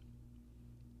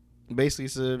basically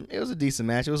it was a decent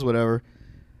match. It was whatever.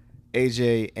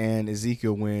 AJ and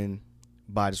Ezekiel win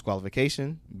by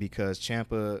disqualification because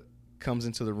Ciampa comes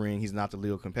into the ring. He's not the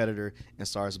legal competitor and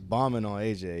starts bombing on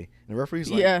AJ. And the referee's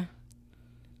like, yeah.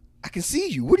 "I can see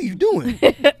you. What are you doing?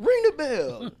 Ring the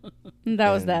bell."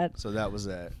 That was that. So that was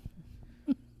that.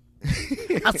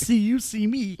 I see you, see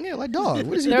me. Yeah, like, dog,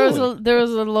 what is he There doing?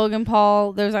 was a Logan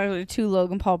Paul. There's actually 2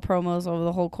 Logan Paul promos over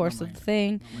the whole course of the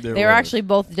thing. There They were was. actually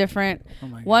both different.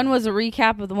 One was a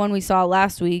recap of the one we saw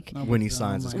last week. When he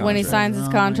signs his contract. When he signs his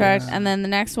contract, and then the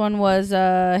next one was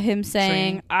him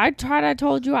saying, "I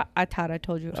told you." I thought I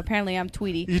told you. Apparently, I'm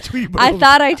Tweety. You tweet, I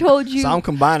thought I told you. So I'm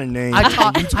combining names. I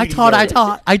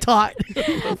taught.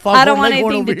 I don't want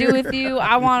anything to do with you.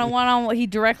 I want a one-on-one. He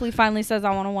directly finally says, "I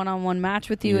want a one-on-one match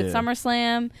with you at Yeah.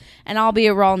 SummerSlam, and I'll be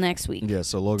at Raw next week." Yeah,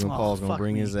 so Logan Paul's going to fuck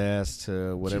bring me. his ass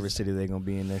to whatever city they're going to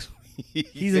be in next week.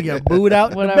 He's gonna get booed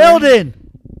out Whatever. the building.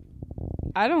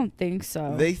 I don't think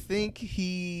so. They think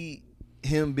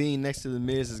him being next to the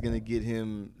Miz is going to get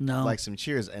him like some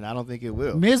cheers, and I don't think it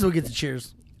will. Miz will get the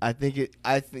cheers. I think yeah.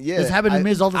 It's happened to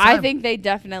Miz all the time. I think they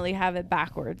definitely have it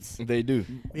backwards. They do.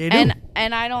 They do.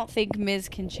 And I don't think Miz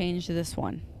can change this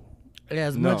one. Yeah,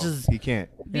 as No, much as he can't.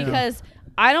 Because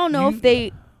I don't know if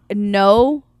they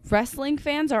know wrestling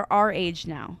fans are our age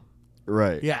now.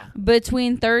 Right. yeah.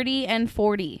 Between 30 and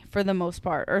 40 for the most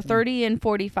part. Or 30 and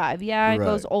 45. Yeah, it Right.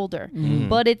 goes older. Mm-hmm.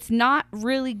 But it's not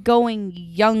really going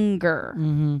younger.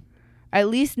 Mm-hmm. At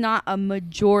least not a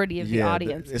majority of the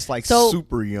audience. It's like So-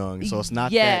 super young, so it's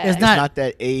not Yeah. that. It's It's not- not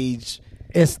that age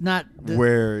It's not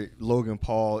where Logan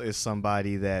Paul is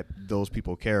somebody that those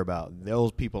people care about.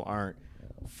 Those people aren't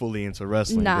fully into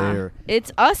wrestling. Nah. They're,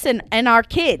 It's us and our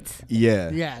kids.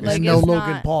 yeah. Yeah, Like, like no it's Logan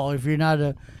not- Paul. If you're not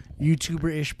a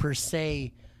YouTuber-ish per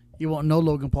se, you won't know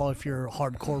Logan Paul if you're a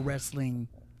hardcore wrestling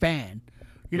fan.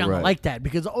 You're not Right. gonna like that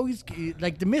because he's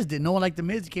like the Miz did. No one liked the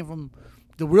Miz. He came from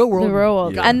the real world. The real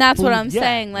world. Yeah. And that's what Booed. I'm Yeah.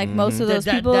 saying. Like most of those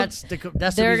people, that's the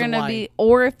they're reason gonna why. be,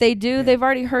 or if they do, they've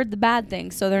already heard the bad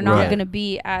things, so they're not Right. gonna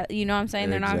be at. You know what I'm saying?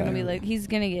 They're not gonna be Exactly. like, he's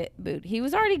gonna get booed. He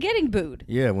was already getting booed.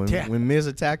 Yeah, Yeah. when Miz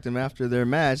attacked him after their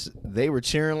match, they were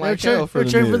cheering were like cheering- hell they were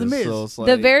for cheering for the the Miz. Miz. So it's The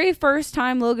like, very first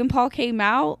time Logan Paul came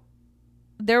out,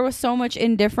 there was so much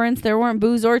indifference. There weren't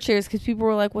boos or cheers because people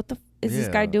were like, "What the is this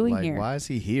yeah, guy doing like, here?" Why is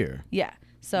he here? Yeah.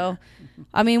 So,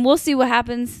 I mean, we'll see what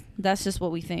happens. That's just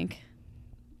what we think.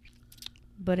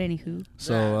 But anywho,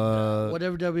 So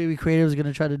whatever WWE creative is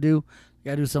gonna try to do, you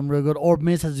gotta do something real good. Or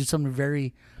Miz has to do something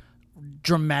very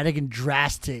dramatic and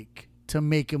drastic to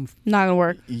make him. not gonna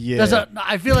work. yeah,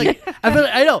 I feel like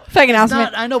I know. Fake It's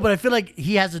announcement. not- I know, but I feel like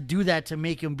he has to do that to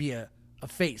make him be a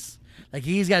face. Like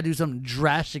he's got to do something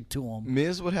drastic to him.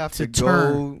 Miz would have to to go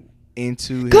turn.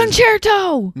 into his,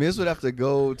 Concerto. Miz would have to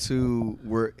go to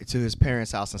his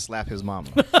parents' house and slap his mama.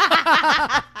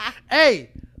 Hey,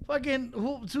 fucking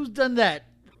who's done that?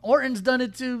 Orton's done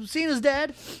it to Cena's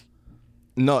dad.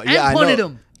 No, And yeah, I punted know.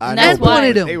 him. I And know, that's but why-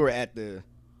 him. they were at the.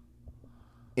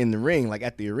 in the ring, like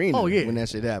at the arena. Oh, yeah. When that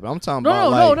shit happened. I'm talking No,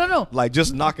 about no. like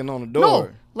just knocking on the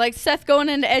door. Like Seth going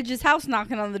into Edge's house,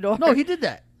 knocking on the door. No, he did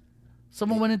that.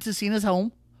 Someone went into Cena's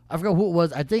home. I forgot who it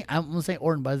was. I think I'm gonna say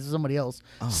Orton, but it's somebody else.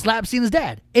 Slapped Cena's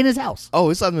dad in his house. Oh,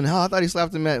 he slapped him in the house. I thought he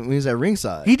slapped him when he was at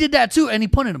ringside. He did that too, and he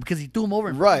punted him because he threw him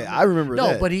over. Right, I remember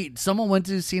that. No, but someone went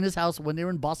to Cena's house when they were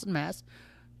in Boston, Mass.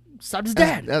 Slapped his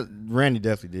dad. Randy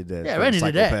definitely did that. Yeah, Randy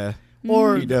did that.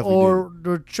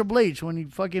 Or Triple H when he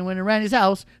fucking went to Randy's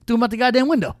house, threw him out the goddamn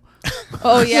window.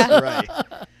 Oh yeah, right.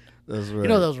 That's right. You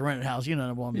know that was a rented house. You know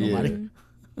that nobody.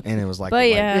 And it was like, but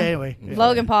yeah. Anyway,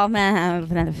 Logan Paul, man,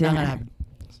 not gonna happen.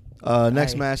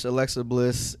 Next match, Alexa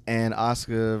Bliss and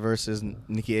Asuka versus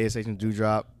Nikki ASH and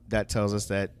Doudrop. That tells us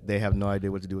that they have no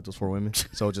idea what to do with those 4 women.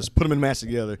 So just put them in a match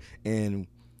together and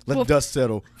let the dust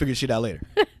settle. Figure shit out later.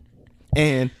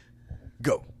 And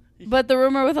go. But the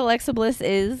rumor with Alexa Bliss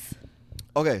is...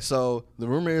 Okay, so the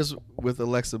rumor is with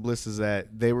Alexa Bliss is that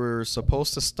they were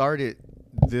supposed to start it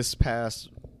this past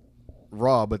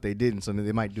Raw, but they didn't. So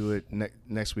they might do it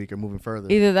next week or moving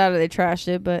further. Either that or they trashed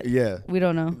it, but yeah, we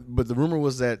don't know. But the rumor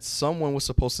was that someone was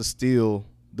supposed to steal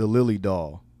the Lily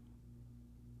doll.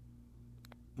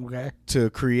 Okay. To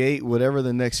create whatever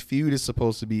the next feud is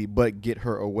supposed to be, but get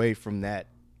her away from that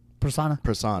persona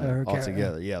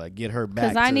altogether. Yeah, like get her back.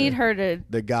 Because I need her to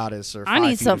the goddess or I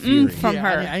need some from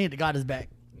her. I need the goddess back.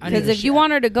 Because if you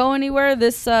want her to go anywhere,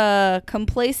 this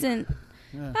complacent,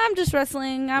 I'm just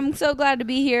wrestling. I'm so glad to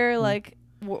be here. Like,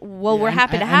 we're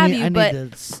happy to have you, but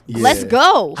let's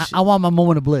go. I want my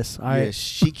moment of bliss. All right. Yeah,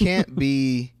 she can't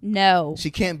be. No. She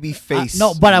can't be face.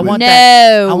 No, but I want no.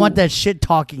 that. I want that shit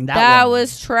talking. That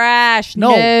was trash.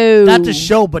 No, not the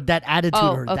show, but that attitude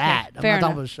or okay. that. Fair I'm not enough.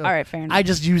 talking about the show. All right, fair enough. I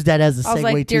just use that as a segue I was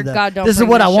like, dear to God, don't this is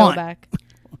bring what this I show want. Back.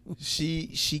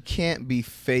 She can't be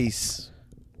face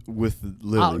with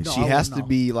Lily. No, she has to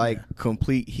be like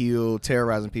complete heel,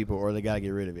 terrorizing people, or they gotta get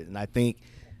rid of it. And I think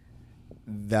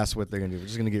that's what they're gonna do. We're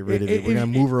just gonna get rid of it. We're gonna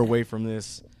move her away from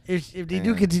this. If they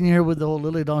do continue here with the whole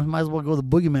Lily doll, might as well go the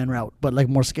boogeyman route, but like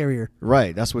more scarier.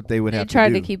 Right. That's what they would have to do. They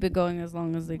tried to keep it going as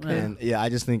long as they could. And yeah,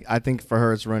 I think for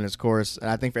her it's run its course, and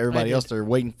I think for everybody else they're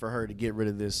waiting for her to get rid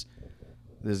of this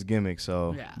gimmick.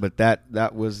 So, but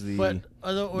that was the. But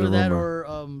or that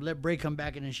or let Bray come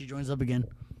back and then she joins up again.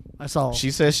 I saw. She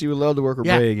said she would love to work with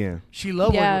Bray again. She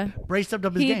loved working. Bray stepped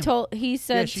up his game. He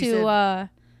said to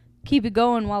keep it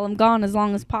going while I'm gone as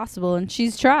long as possible, and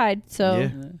she's tried.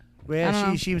 So.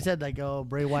 Yeah, she said like, "Oh,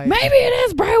 Bray Wyatt." Maybe it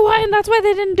is Bray Wyatt, and that's why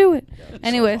they didn't do it.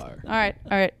 Anyway, all right.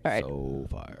 So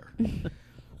fire.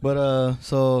 But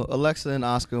so Alexa and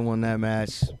Asuka won that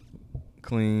match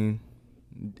clean.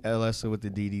 Alexa with the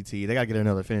DDT. They gotta get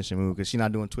another finishing move because she's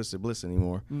not doing Twisted Bliss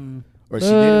anymore. Or she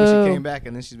did it when she came back,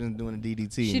 and then she's been doing the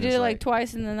DDT. She did it like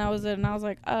twice, and then that was it. And I was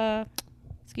like,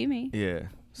 excuse me. Yeah.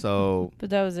 So. But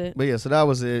that was it. But yeah, so that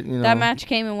was it. You know, that match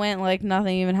came and went like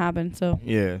nothing even happened. So.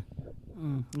 Yeah.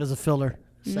 It was a filler.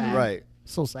 Sad. Right.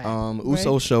 So sad.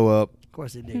 Usos show up. Of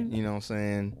course they did. You know what I'm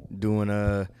saying? Doing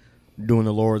the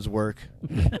Lord's work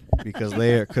because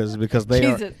they are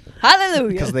Jesus. Hallelujah.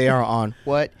 Because they are on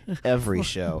what? Every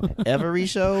show. Every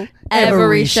show.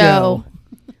 Every show.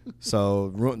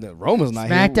 So Roman's not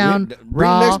SmackDown, here. Bring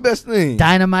Raw, the next best thing.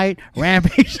 Dynamite,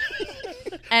 Rampage.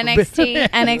 NXT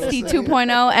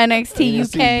 2.0, NXT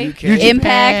UK, New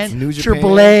Impact, New Japan,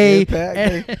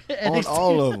 AAA, on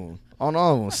all of them. On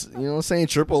all of them. You know what I'm saying?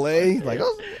 AAA. Like,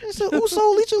 it's the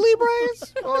Uso Lucha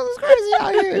Libres. Oh, it's crazy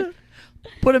out here.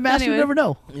 Put a mask, you never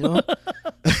know. You know?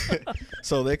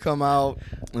 So they come out,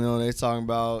 you know, they're talking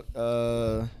about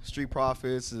Street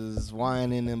Profits is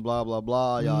whining and blah, blah,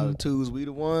 blah. Y'all the twos, we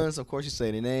the ones. Of course, you say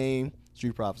the name.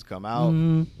 Street Profits come out.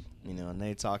 You know, and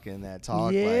they talking that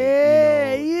talk. Yeah,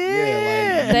 like,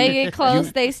 like, they get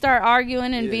close, they start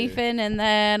arguing and beefing, and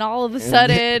then all of a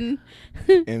sudden.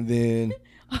 And then.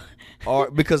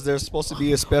 Because there's supposed to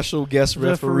be a special guest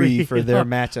referee for their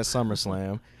match at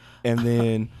SummerSlam. And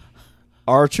then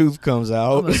R-Truth comes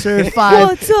out. I'm a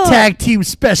certified tag team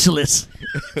specialist.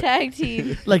 Tag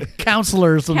team. Like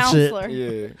counselor or some shit.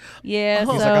 Yeah. Yeah. He's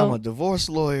like, I'm a divorce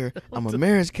lawyer. I'm a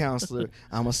marriage counselor.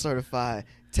 I'm a certified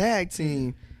tag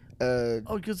team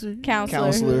counselor.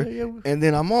 And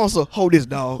then I'm also, hold this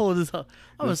dog.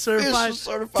 I'm a certified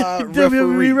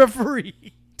WWE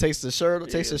referee. Takes the shirt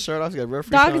off. He's got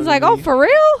referee. Dawkins like, oh, for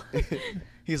real?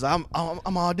 He's like, I'm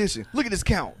auditioning. Look at this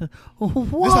count.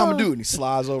 What? This how I'm gonna do it. And he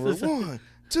slides over. 1,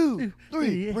 2,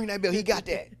 3. Ring that bell. He got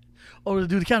that. Or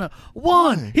do the count of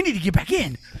 1. He need to get back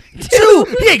in.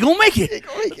 2. He ain't gonna make it.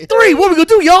 3. What we gonna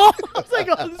do, y'all? I was like,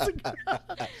 oh, this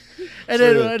is and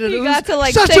then You got to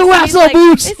like shut 6 your and ass he's up, like,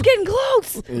 Boots. It's getting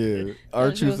close. Yeah,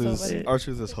 our truth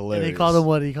is hilarious. And they called him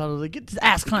what? He called him like, get this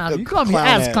ass clown. You call me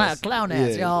ass clown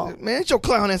ass, y'all. Man, get your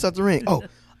clown ass out the ring. Oh,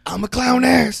 I'm a clown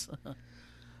ass.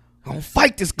 I'm gonna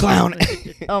fight this clown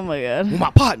Oh my god. with my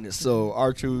partners. So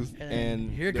our truth and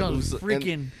here the comes Uso-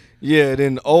 freaking and, yeah.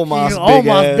 Then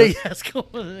Omos big ass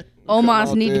coming. Omos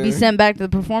out need to be there. sent back to the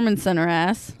performance center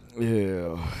ass.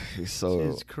 Yeah, he's so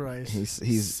Jesus Christ.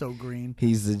 he's so green.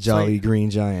 he's the jolly green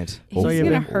giant. He's So you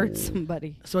gonna have- hurt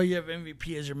somebody. So you have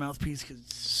MVP as your mouthpiece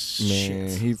because Man,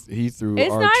 shit. he threw.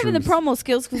 It's our not even the truth. promo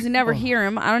skills because you never hear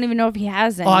him. I don't even know if he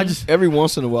has any. Oh, I just Every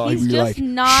once in a while, He's he'd be just like,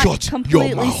 not "Shut your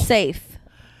completely mouth." safe.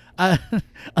 I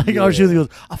think Yeah. our truth goes,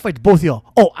 I'll fight both of y'all.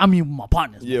 Oh, I mean my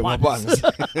partners. Yeah, my partners.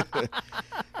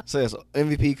 So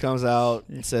MVP comes out,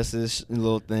 says this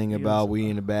little thing about we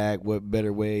in the back. What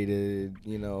better way to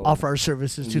Offer our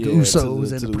services to the Yeah, Usos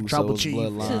to and the tribal chief.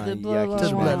 bloodline. To the Yeah, To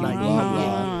the bloodline. blah, blah.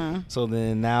 Uh-huh. So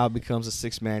then now it becomes a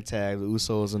 6-man tag: the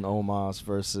Usos and Omos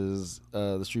versus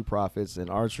the Street Profits and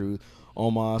R-Truth.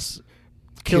 Omos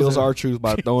kills him. R-Truth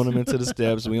by throwing him into the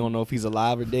steps. We don't know if he's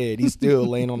alive or dead. He's still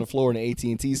laying on the floor in the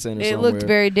AT&T Center It somewhere. looked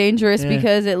very dangerous Yeah.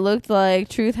 because it looked like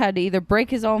Truth had to either break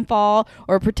his own fall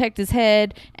or protect his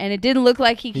head, and it didn't look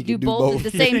like he could do both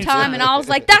at the same time. And I was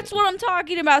like, "That's what I'm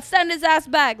talking about. Send his ass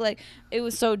back!" Like it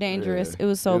was so dangerous. Yeah. It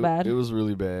was so bad. It was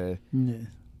really bad.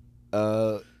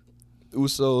 Yeah.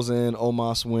 Usos and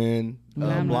Omos win.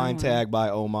 Yeah, Blind no. tag by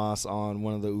Omos on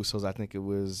one of the Usos. I think it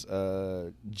was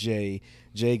Jay.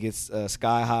 Jay gets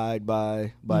sky high'd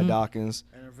by Dawkins.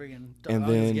 And then freaking And Dawkins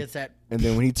then- gets that. And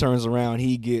then when he turns around,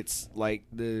 he gets like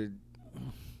the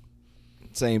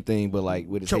same thing, but like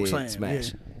with his Choke head slam,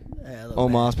 smash. Yeah, I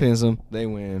love Omos pins him. They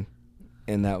win.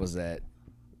 And that was that.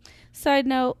 Side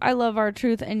note, I love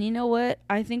R-Truth, and you know what?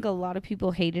 I think a lot of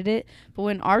people hated it, but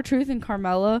when R-Truth and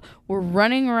Carmella were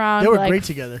running around They were like great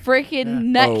together.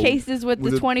 freaking Yeah. nutcases with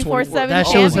with the the 24/7 That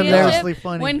shit was championship, hilariously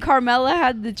funny. when Carmella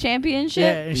had the championship,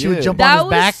 Yeah, and she would Yeah. jump that on his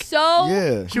was back. so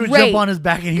Yeah. She would great. jump on his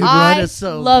back and he would run. I It's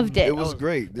so loved it. It was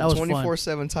great. The that was fun.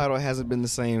 24/7 title hasn't been the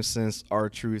same since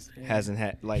R-Truth hasn't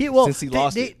had Since he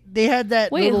lost it. They had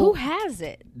that. Wait, little, who has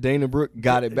it? Dana Brooke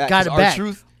got it back. got it 'cause back?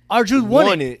 R-Truth R-Truth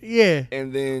won it. Yeah.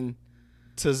 and then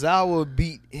Tozawa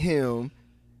beat him,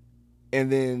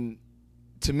 and then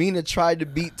Tamina tried to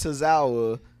beat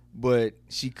Tozawa, but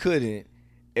she couldn't.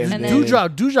 And And then,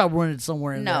 then- Dewdrop won it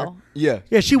somewhere in there. No. yeah,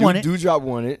 Yeah, she won it. Dewdrop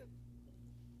won it.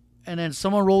 And then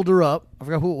someone rolled her up. I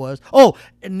forgot who it was. Oh,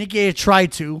 and Nikki had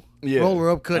tried to Yeah, roll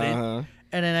her up, couldn't. Uh-huh.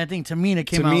 And then I think Tamina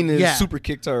came out. Tamina Yeah. super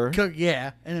kicked her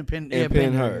Yeah, and then pinned, and yeah,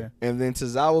 pinned her, and then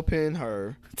Tozawa pinned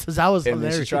her, Tozawa was and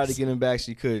then hilarious. she tried to get him back,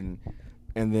 she couldn't,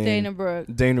 and then Dana Brooke.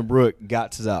 Dana Brooke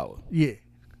got Tozawa, Yeah.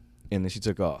 and then she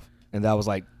took off, and that was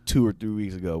like 2 or 3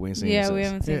 weeks ago. We ain't seen it Yeah, since. we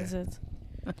haven't seen Yeah. it since.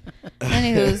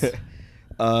 Anywho's,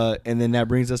 and then that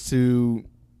brings us to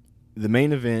the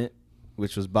main event,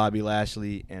 which was Bobby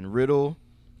Lashley and Riddle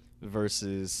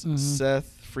versus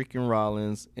Seth freaking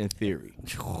Rollins and Theory.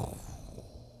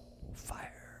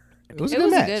 Fire. It was it a good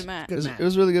was match. a good match. It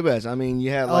was a really good match. I mean,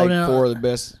 you had like 4 of the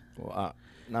best. Well,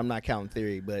 I'm not counting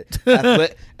Theory, but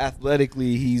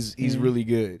athletically, he's really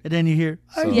good. And then you hear,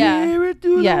 I So- Yeah. hear it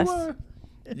through Yes. the wire.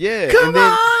 Yeah, Come and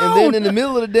then on! in the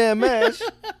middle of the damn match,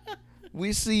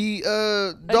 we see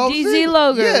A Dolph DZ Ziggler.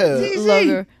 logo.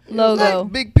 Yeah. Logo.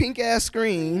 Like, big pink ass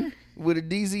screen with a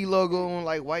DZ logo on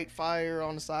like white fire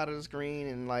on the side of the screen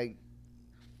and like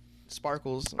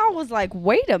sparkles. I was like,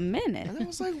 wait a minute. And I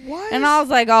was like, what? And I was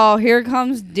like, oh, here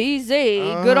comes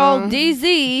DZ. Good old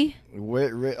DZ.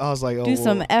 I was like, oh, Do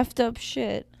some well. effed up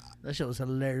shit. That shit was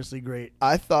hilariously great.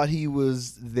 I thought he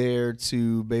was there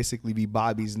to basically be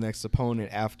Bobby's next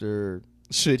opponent after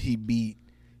should he beat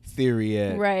Theory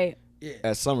at Right.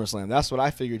 SummerSlam. That's what I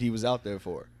figured he was out there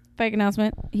for. Fake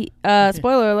announcement.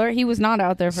 Spoiler alert, he was not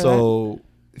out there for that. So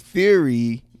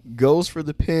Theory goes for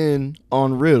the pin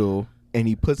on Riddle, and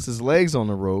he puts his legs on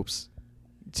the ropes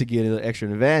to get an extra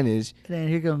advantage. And then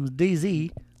here comes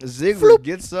DZ. Ziggler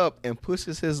gets up and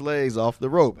pushes his legs off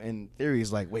the rope, and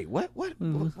Theory's like, "Wait, what? What?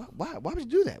 Why? Why would you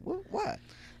do that? Why?"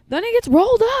 Then he gets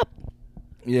rolled up.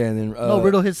 Yeah, and then No,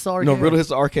 Riddle hits the RKO. No, Riddle hits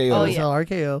the RKO Oh, Hits the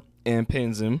RKO. and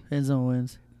pins him, And someone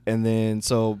wins. and then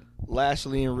so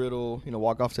Lashley and Riddle,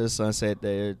 walk off to the sunset.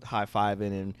 They're high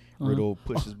fiving, and Riddle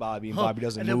pushes Bobby, and Bobby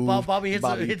doesn't And then move. Bobby hits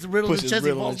Riddle in the pushes chest, he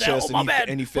Riddle in falls the down. chest, Oh, my bad.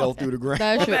 and he fell through the ground.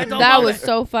 That was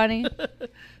so funny.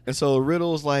 And so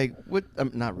Riddle's like, "What?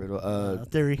 Not Riddle.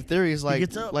 Theory. Theory's like, He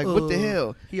gets up. what the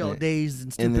hell?" He all dazed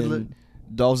and And stupid. then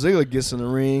Dolph Ziggler gets in the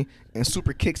ring and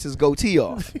super kicks his goatee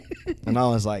off. And I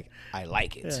was like, I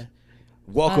like it. Yeah.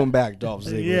 Welcome back, Dolph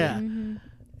Ziggler. Yeah. And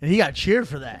he got cheered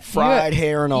for that. Fried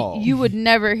hair and all. You would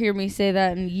never hear me say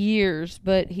that in years,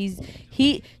 but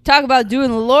he talk about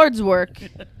doing the Lord's work.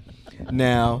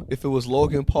 Now, if it was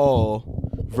Logan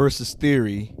Paul versus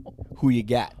Theory, who you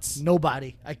got?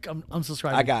 Nobody. I'm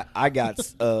subscribing. I got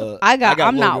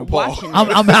I'm not Logan Paul. watching.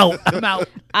 I'm out. I'm out.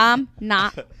 I'm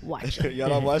not watching. Y'all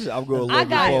not watching? I'm going I Logan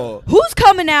got Paul. who's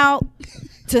coming out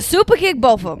to super kick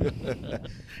both of them.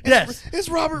 Yes. It's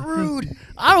Robert Roode.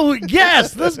 I don't.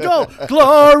 Yes. Let's go.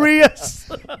 Glorious.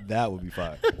 That would be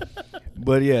fine.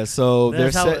 But yeah, so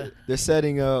they're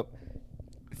setting up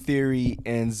Theory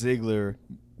and Ziggler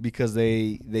because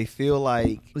they feel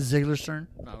like Ziggler's turn.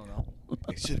 I don't know.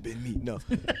 it should have been me. No.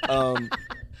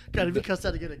 Gotta be cussed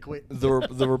out to get it quit.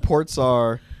 The reports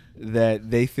are that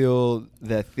they feel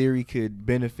that Theory could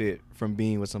benefit from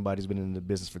being with somebody who's been in the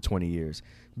business for 20 years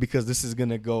because this is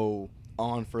gonna go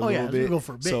on for a little bit. Go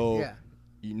for a bit. So yeah.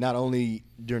 not only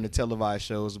during the televised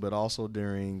shows, but also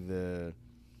during the,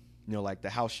 like the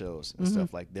house shows and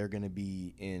stuff. Like they're gonna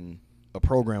be in a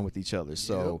program with each other.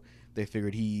 So they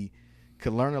figured he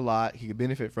could learn a lot. He could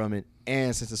benefit from it,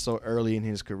 and since it's so early in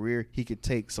his career, he could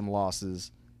take some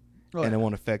losses, and it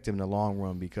won't affect him in the long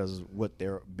run because of what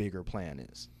their bigger plan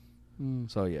is.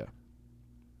 So yeah.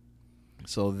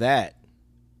 So that,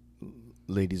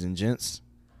 ladies and gents,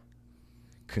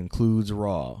 concludes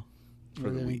Raw for We're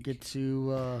the gonna week. get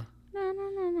to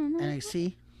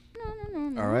NXT.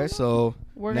 All right, so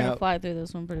We're now, gonna fly through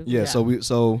this one pretty quick. Yeah, so we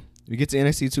get to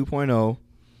NXT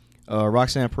 2.0.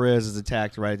 Roxanne Perez is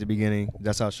attacked right at the beginning.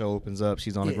 That's how the show opens up.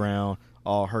 She's on the ground,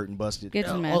 all hurt and busted. Get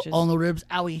some matches. On the ribs.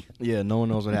 Owie. Yeah, no one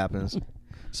knows what happens.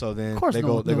 So then Of course they no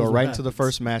go one they knows go what right into the happens.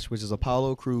 first match, which is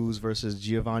Apollo Crews versus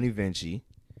Giovanni Vinci.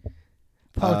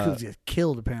 Paul Cruz gets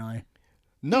killed apparently.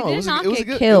 No, He it did was not a good get it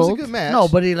was a killed. good match. No,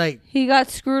 but he He got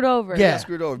screwed over. Yeah. got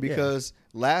screwed over because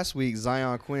last week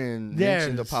Zion Quinn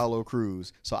mentioned Apollo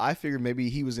Crews. So I figured maybe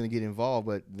he was going to get involved,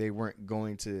 but they weren't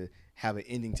going to have an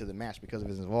ending to the match because of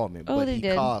his involvement. Oh, but they he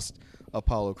did. cost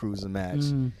Apollo Crews a match.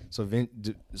 So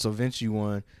Vinci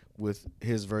won with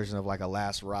his version of like a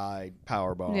last ride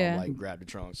powerbomb, like grab the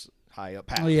trunks high up.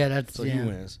 Pow. Oh yeah, that's So he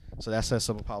wins. So that sets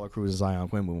up Apollo Crews and Zion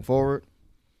Quinn moving forward.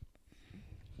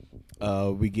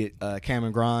 We get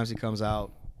Cameron Grimes. He comes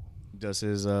out, does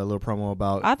his little promo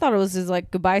about. I thought it was his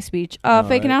goodbye speech.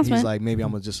 Fake announcement. He's like, maybe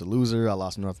I'm just a loser. I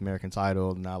lost the North American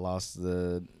title, and I lost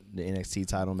the NXT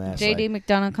title match. JD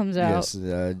McDonough comes out. Yes,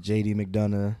 JD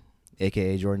McDonough,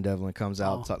 aka Jordan Devlin, comes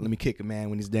out. Let me kick a man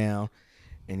when he's down,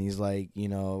 and he's like,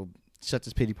 shut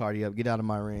this pity party up. Get out of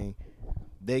my ring.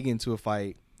 They get into a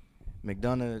fight.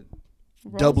 McDonough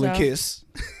doubling kiss.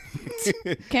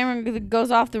 Cameron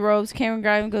goes off the ropes. Cameron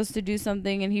Grimes goes to do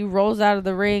something, and he rolls out of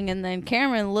the ring. And then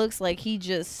Cameron looks like he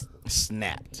just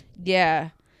snapped. Yeah,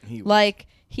 I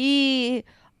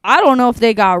don't know if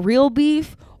they got real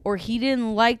beef or he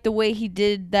didn't like the way he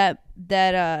did that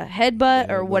headbutt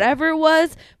or whatever it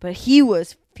was. But he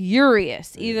was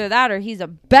furious. Either that or he's a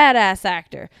badass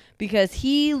actor because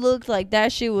he looked like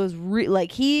that shit was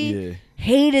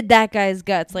hated that guy's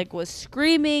guts, was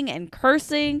screaming and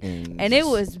cursing, and it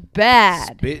was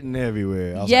bad. Spitting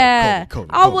everywhere.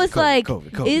 I was like,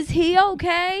 is he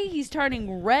okay? He's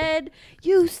turning red.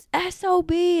 You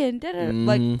SOB and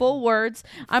like full words.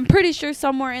 I'm pretty sure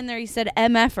somewhere in there he said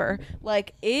MFer.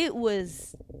 It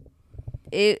was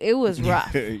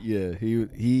rough. Yeah,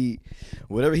 he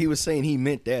whatever he was saying, he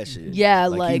meant that shit. Yeah,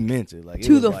 he meant it.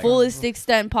 To the fullest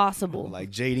extent possible. Like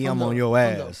JD, I'm on your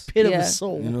ass. Pit of his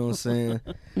soul. You know what I'm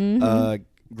saying?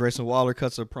 Grayson Waller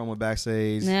cuts a promo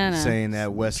backstage saying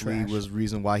that Wesley was the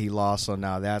reason why he lost, so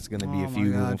now that's going to be a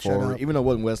feud moving forward. Even though it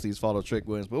wasn't Wesley's fault or Trick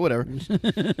Williams, but whatever.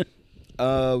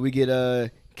 We get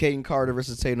Caden Carter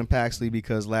versus Tatum Paxley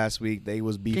because last week they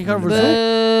was beefing.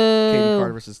 Caden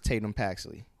Carter versus Tatum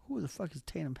Paxley. Who the fuck is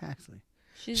Tatum Paxley?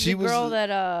 She's the girl that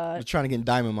was trying to get in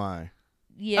Diamond Mine.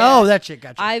 Yeah. Oh, that chick.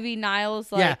 Gotcha. Ivy Niles,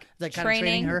 that kind of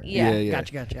training her. Yeah.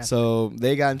 Gotcha. So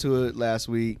they got into it last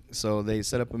week. So they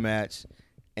set up a match,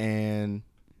 and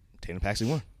Tatum Paxley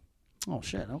won. Oh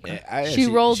shit! Okay. Yeah, she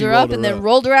rolled her up and then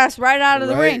rolled her ass right out of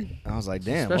the ring. I was like,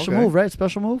 damn. Special move, right?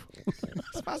 Special move.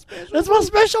 That's my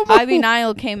special move. Ivy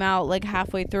Nile came out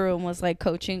halfway through and was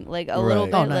coaching a little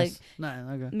bit, nice.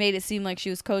 Made it seem like she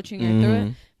was coaching her through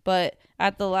it. But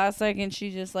at the last second, she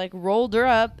just rolled her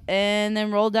up and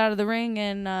then rolled out of the ring.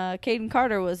 And Caden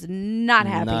Carter was not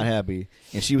happy. Not happy.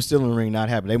 And she was still in the ring, not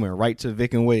happy. They went right to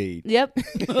Vic and Wade. Yep.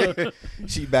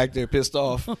 She back there pissed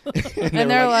off. and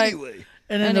they're like, anyway.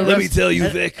 And then let me tell you,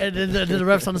 Vic. And then the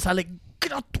refs on the side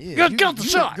Get out, Yeah, get out the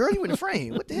shot. Girl, you in the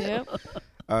frame. What the hell? Yep.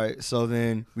 All right, so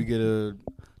then we get a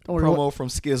Don't worry, promo from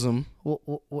Schism.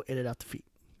 we'll edit out the feet.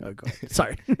 Oh, go ahead.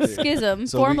 Sorry. Schism,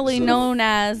 So formerly known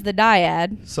as the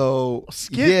Dyad. So What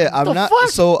I'm the not. fuck?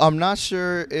 So I'm not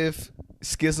sure if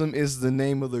Schism is the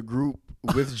name of the group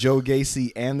with Joe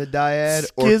Gacy and the Dyad,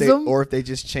 Schism? or if they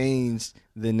just changed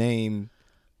the name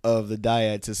of the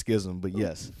Dyad to Schism. But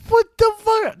yes, What the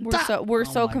fuck? We're Oh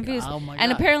so my confused. God, oh my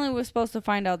And God. apparently we're supposed to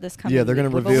find out this coming Yeah, they're gonna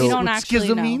week, reveal but we don't what actually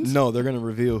schism know. means? no, they're gonna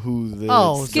reveal who the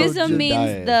Oh, Schism So means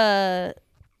Dyad.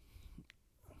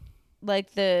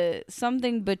 the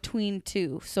something between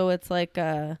two. So it's like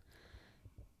the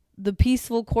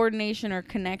peaceful coordination or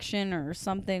connection or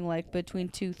something like between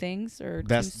two things or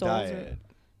That's two souls. Dyad.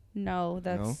 No,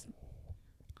 that's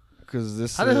Because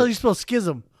this. How the hell do you spell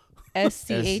schism?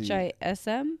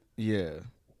 SCHISM. Yeah.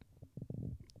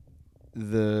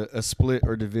 A split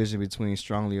or division between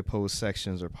strongly opposed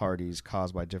sections or parties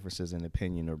caused by differences in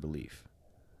opinion or belief.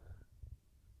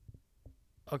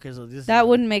 Okay, so this That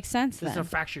wouldn't make sense This is a then.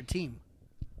 fractured team.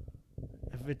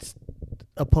 If it's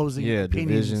opposing Yeah,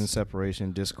 opinions. division,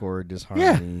 separation, discord,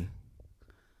 disharmony.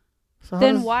 So how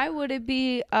Then does- why would it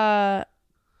be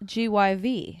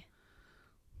GYV?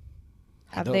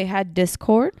 Have they had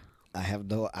Discord? I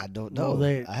don't Well, know.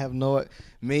 they- I have no.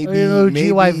 Maybe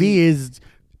GYV is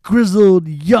grizzled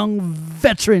young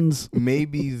veterans.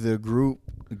 maybe the group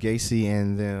Gacy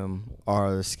and them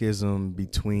are the schism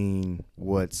between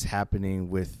what's happening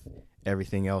with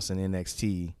everything else in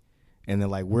NXT, and then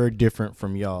like we're different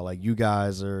from y'all. Like you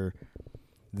guys are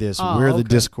this. Oh, we're the okay.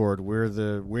 Discord. We're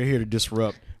here to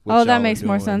disrupt. What Oh, y'all that are makes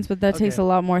more doing. sense, but that takes Okay. a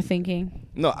lot more thinking.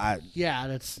 No, Yeah,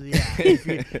 that's If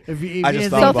you, I just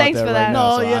if thought So about thanks that for right that. now,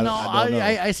 no, so yeah, I no, don't know.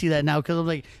 I see that now because I'm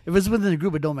like, if it's within the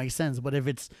group, it don't make sense. But if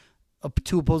it's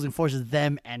two opposing forces,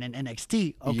 them and an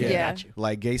NXT, okay, Yeah. I got you.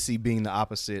 Like Gacy being the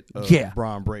opposite of Yeah.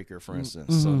 Braun Breaker, for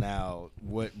instance. So Mhm. now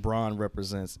what Braun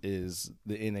represents is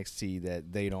the NXT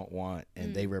that they don't want,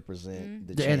 and they represent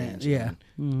the change. Yeah.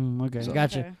 Okay, So-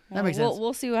 gotcha. Okay. That makes Well, sense.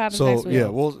 We'll see what happens So next week. yeah,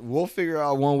 we'll figure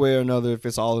out one way or another if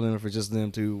it's all of them, if it's just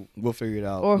them two. We'll figure it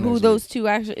out. Or who next those two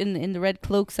actually in the red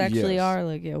cloaks actually Yes. are.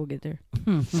 Like, yeah, we'll get there.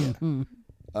 week.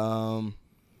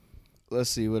 Let's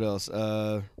see what else.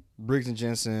 Briggs and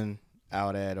Jensen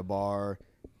out at a bar.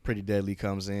 Pretty Deadly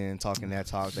comes in talking that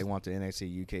talk. They want the NXT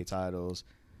UK titles.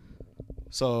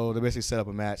 So they basically set up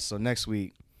a match. So next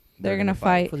week They're gonna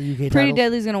fight. For the UK Pretty titles?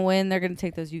 Deadly's gonna win. They're gonna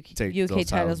take those UK Take those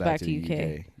titles back to the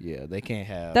UK. Yeah, they can't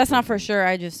have. That's not for sure.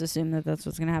 I just assume that that's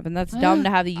what's gonna happen. That's dumb to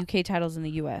have the UK titles in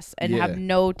the US and Yeah. have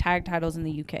no tag titles in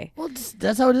the UK. Well,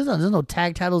 that's how it is. There's no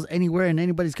tag titles anywhere in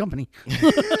anybody's company.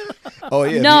 Oh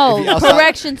yeah. No, if you outside-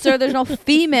 correction, sir. There's no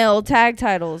female tag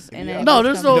titles in Yeah. it. No,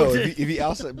 there's no- No, if you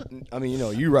outside, I mean,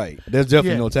 you're right. There's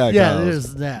definitely no tag Yeah, titles.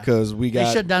 there's that. Because we They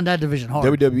got shut down that division hard.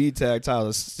 WWE tag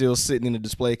titles still sitting in the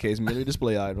display case, merely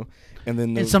display item, and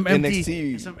then the in some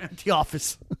NXT empty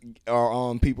office. are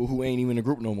on people who ain't even in the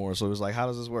group no more. So it was like, how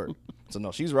does this work? So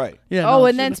no, she's right. Yeah. Oh, no,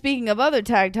 and then speaking of other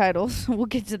tag titles, we'll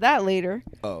get to that later.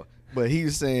 Oh, but he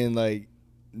was saying like,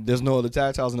 there's no other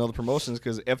tag titles in other promotions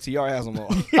because FTR has them all.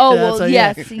 Oh, that's well, how-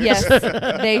 yes, yes,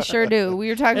 they sure do. We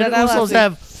were talking and about that Usos last week.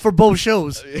 have for both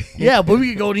shows. Yeah, but we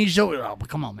could go to each show. Oh, but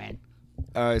come on, man.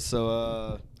 All right,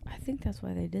 so I think that's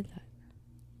why they did that.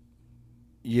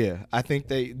 yeah, I think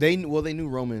they knew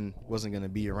Roman wasn't gonna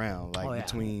be around like Oh, yeah.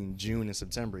 between June and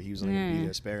September. He was only gonna be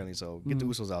there sparingly, so get the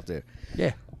Usos out there.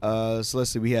 Yeah. So let's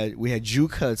see, we had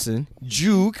Juke Hudson.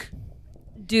 Juke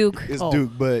Duke. is Oh.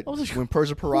 Duke, but Oh, this- when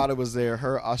Persia Parada was there,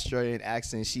 her Australian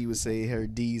accent, she would say her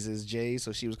D's as J's,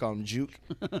 so she was calling him Juke.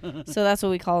 So that's what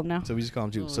we call him now. So we just call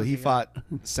him Juke. Oh, So he okay, fought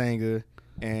Sanga,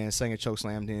 and Sanga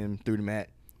chokeslammed him through the mat,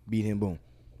 beat him, boom.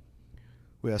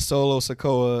 We have Solo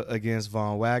Sikoa against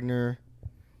Von Wagner.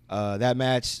 That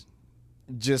match,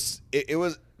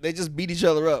 they just beat each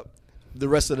other up the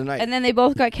rest of the night. And then they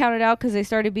both got counted out because they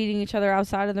started beating each other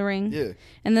outside of the ring. Yeah.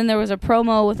 And then there was a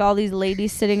promo with all these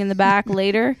ladies sitting in the back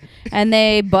later, and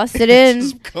they busted in,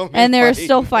 Just come and they were fight.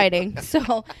 still fighting.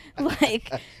 So, like,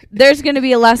 there's going to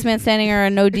be a last man standing or a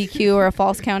no DQ or a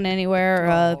false count anywhere or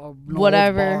a No holds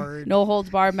whatever, barred. no holds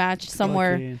barred match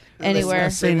somewhere, Okay. anywhere.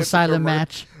 Same silent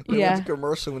match. They Yeah. went to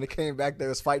commercial when they came back. They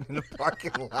was fighting in the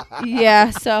parking lot. Yeah,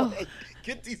 so Like,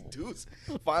 get these dudes.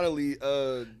 Finally,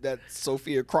 that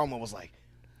Sophia Croma was like,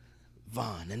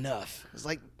 Von, enough. It's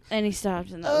like, and he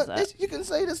stopped, and that was that. you can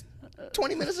say this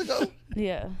 20 minutes ago.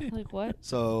 Yeah, like what?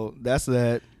 So that's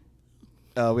that.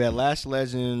 We had Lash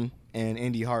Legend and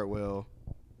Indy Hartwell.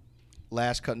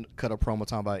 Lash cut a promo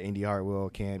talking about Indy Hartwell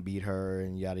can't beat her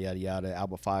and yada yada yada.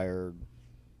 Alba Fire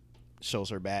shows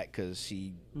her back because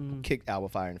she kicked Alba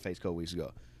Fire in the face a couple weeks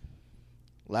ago.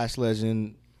 Lash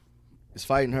Legend is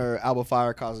fighting her. Elbow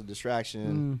fire causes a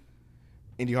distraction.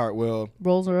 Indy Hartwell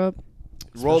Rolls her up.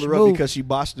 rolled her up move. because she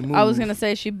botched the move. I was gonna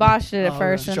say she botched it at Oh,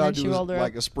 first, She and tried then to she do rolled her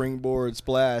like up. a springboard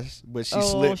splash, but she Oh,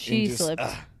 slipped. she and just, slipped.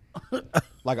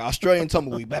 like an Australian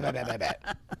tumbleweed. Bat, bat, bat, bat,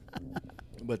 bat.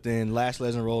 But then Lash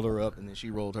Legend rolled her up, and then she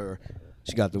rolled her.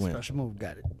 She got the win. Special move,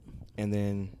 got it. And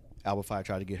then Alba Fire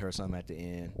tried to get her something at the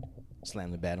end.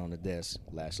 Slammed the bat on the desk.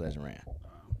 Lash Legend ran.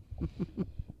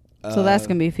 So that's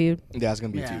gonna be a feud. Yeah, that's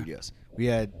gonna be a Yeah. feud. Yes, we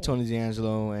had Tony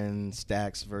D'Angelo and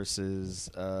Stax versus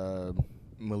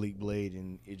Malik Blade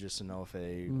and Idris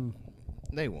Enofe.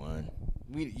 They won.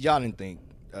 Y'all didn't think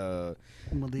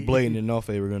Blade and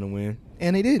Enofe were gonna win,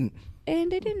 and they didn't.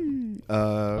 And it didn't.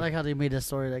 I like how they made that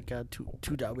story like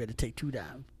two down. We had to take two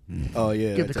down. Oh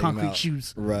yeah, Give they the take 'em concrete out.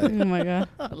 shoes. Right. Oh my god.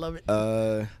 I love it.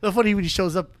 Uh, The funny when he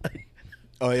shows up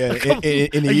oh yeah,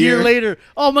 in a year later.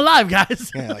 Oh, I'm alive,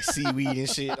 guys. Yeah, like seaweed and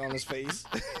shit on his face.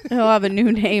 He'll have a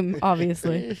new name,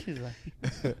 obviously. She's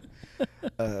like,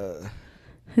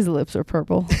 His lips are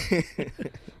purple. he's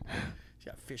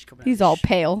got fish coming out. He's of all his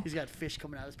pale. He's got fish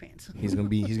coming out of his pants. he's gonna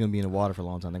be in the water for a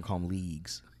long time. They call him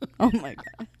leagues. Oh my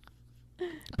god.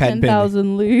 Patent pending.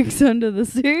 10,000 leagues under the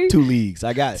sea. 2 leagues.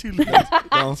 I got it. 2 leagues.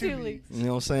 Don't- 2 leagues. You know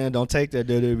what I'm saying? Don't take that,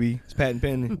 WWE. It's patent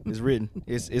pending. It's written.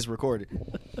 It's recorded.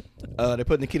 They're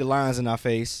putting Nikita Lyons in our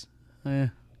face. Yeah.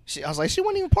 I was like, she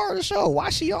wasn't even part of the show. Why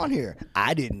is she on here?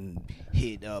 I didn't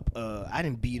beat up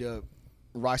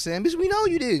Roxanne because we know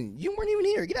you didn't. You weren't even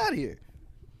here. Get out of here.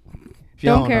 If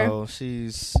y'all Don't care. know,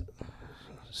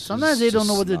 Sometimes they don't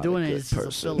know what they're not doing. good It's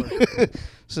just a person. filler.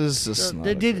 She's just not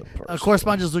They a did. good person.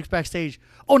 Correspondent looks backstage.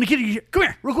 Oh, Nikita, you here? Come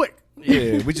here, real quick.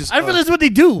 Yeah, we just. I feel that's what they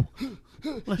do.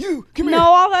 You come No, here.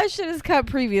 all that shit is cut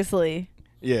previously.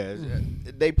 Yeah,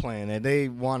 they playing it. They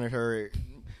wanted her.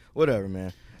 Whatever,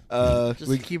 man. Just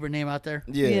We, to keep her name out there.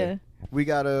 yeah. We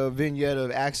got a vignette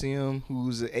of Axiom,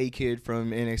 who's a kid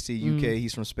from NXT UK.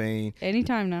 He's from Spain.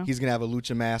 Anytime now. He's gonna have a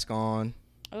lucha mask on.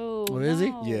 Oh, What is he?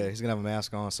 no. Yeah, he's gonna have a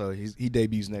mask on. So he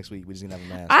debuts next week, but he's gonna have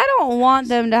a mask. I don't want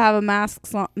them to have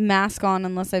a mask on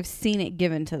unless I've seen it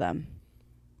given to them.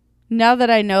 Now that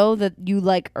I know that you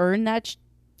like earn that.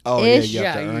 Oh Ish. yeah, you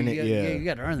have to earn it. Yeah. you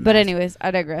got to earn the But mask. anyways,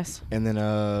 I digress. And then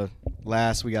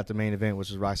last we got the main event, which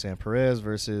was Roxanne Perez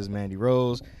versus Mandy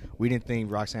Rose. We didn't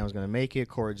think Roxanne was gonna make it.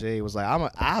 Cora Jade was like,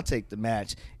 I'll take the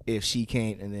match if she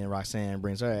can't. And then Roxanne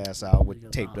brings her ass out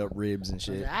with taped up ribs and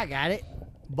shit. I got it.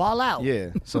 Ball out. Yeah.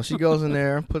 So she goes in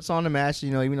there, puts on the match.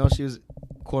 You know, even though she was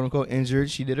quote unquote injured,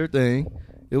 she did her thing.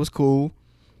 It was cool.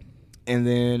 And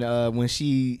then when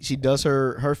she does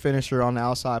her finisher on the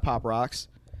outside, pop rocks.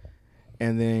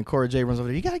 And then Cora Jade runs over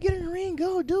there. You gotta get her in the ring.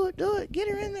 Go, do it. Get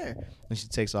her in there. And she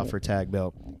takes off her tag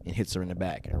belt and hits her in the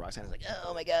back. And Roxanne's like,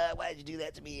 "Oh my God, why did you do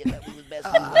that to me? I thought we was best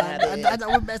friends." I thought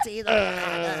we're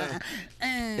besties.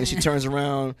 And she turns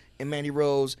around, and Mandy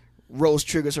Rose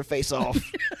triggers her face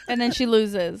off, And then she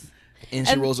loses. and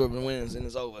she And- rolls over and wins, and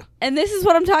it's over. And this is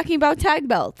what I'm talking about, tag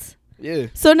belts. Yeah.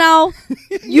 So now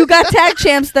you got tag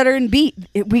champs that are in beef.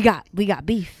 We got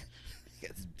beef.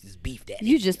 This beef daddy.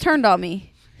 You just turned on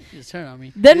me. Just turn on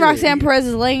me. Then Yeah. Roxanne Perez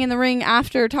is laying in the ring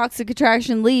after Toxic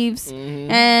Attraction leaves, Mhm.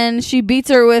 and she beats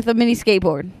her with a mini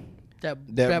skateboard.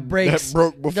 That breaks. That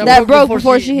broke before. That broke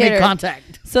before she hit made her.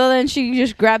 contact. So then she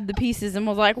just grabbed the pieces and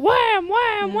was like, wham,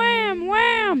 wham, wham,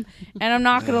 wham. And I'm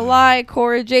not going to lie,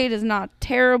 Cora Jade is not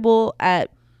terrible at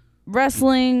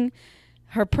wrestling.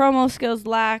 Her promo skills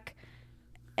lack.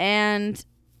 And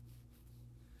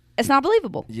it's not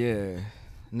believable. Yeah.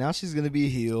 Now she's gonna be a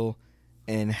heel,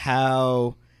 and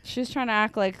how? She's trying to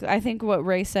act like, I think what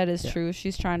Ray said is true.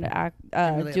 She's trying to act,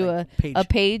 Emulate, do like, a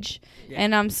page. Yeah.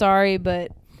 And I'm sorry,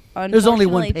 but There's only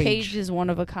one unfortunately, page. Paige is one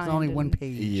of a kind. There's only and- one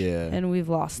page. Yeah. And we've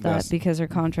lost that That's- because her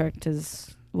contract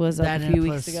was up That a and few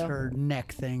plus weeks ago. her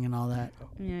neck thing and all that.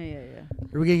 Yeah.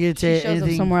 Are we gonna get She to shows up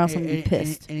anything somewhere else and be any-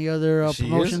 pissed. Any other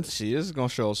promotions? She is gonna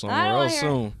show I somewhere don't wanna else hear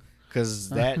it. soon, because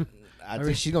that I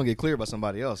think she's gonna get cleared by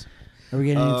somebody else. Are we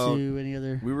getting into any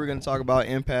other? We were gonna talk about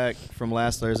Impact from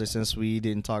last Thursday, since we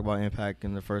didn't talk about Impact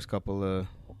in the first couple of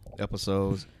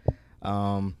episodes.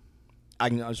 I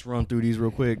can just run through these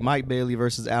real quick. Mike Bailey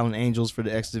versus Alan Angels for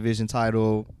the X Division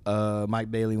title.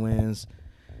 Mike Bailey wins.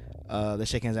 They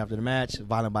shake hands after the match.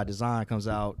 Violent by Design comes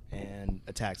out and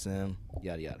attacks them.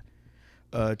 Yada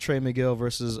yada. Trey Miguel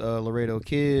versus Laredo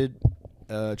Kid.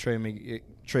 Trey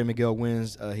Miguel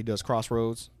wins. He does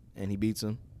Crossroads and he beats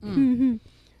him. Mm-hmm.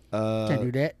 Can't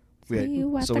do that. We had- See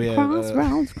you at so the we had,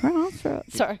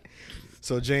 crossroads. Sorry.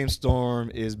 So James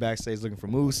Storm is backstage looking for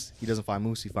Moose. He doesn't find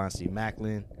Moose. He finds Steve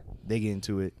Macklin. They get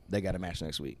into it. They got a match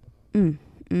next week.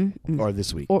 Or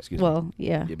this week. Excuse me. Well,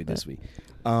 yeah. It'll be but- this week.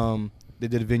 They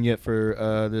did a vignette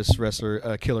for this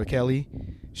wrestler, Killer Kelly.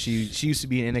 She used to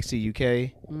be in NXT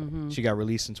UK. Mm-hmm. She got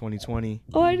released in 2020.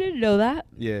 Oh, I didn't know that.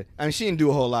 Yeah, I mean she didn't do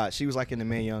a whole lot. She was like in the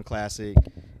Mae Young Classic,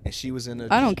 and she was in a.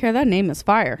 I don't care. That name is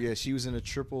fire. Yeah, she was in a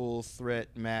triple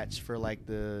threat match for like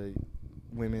the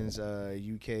women's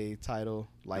UK title,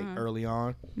 like early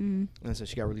on. Mm-hmm. And so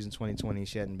she got released in 2020.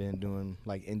 She hadn't been doing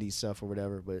like indie stuff or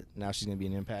whatever, but now she's gonna be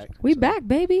in Impact. We back,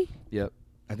 baby. Yep,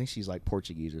 I think she's like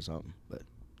Portuguese or something, but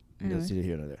Anyway. that's neither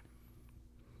here nor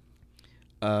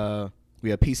there. We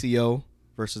have PCO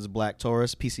versus Black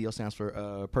Taurus. PCO stands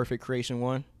for Perfect Creation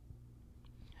 1.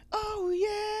 Oh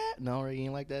yeah, no, you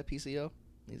ain't like that PCO.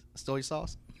 Stole your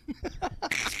sauce.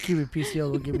 Keep it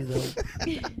PCO. Don't give me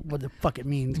the what the fuck it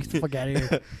means. Get the fuck out of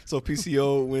here. So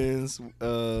PCO wins with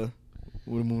a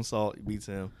moonsault, beats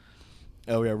him.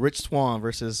 We have Rich Swann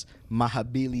versus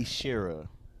Mahabali Shera.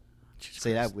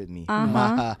 Say that with me.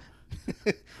 Uh-huh.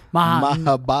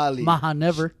 Mahabali. Maha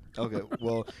never. Okay,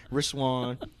 well, Rich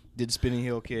Swann did the spinning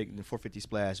heel kick and the 450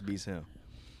 splash, beats him.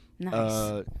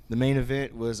 Nice. The main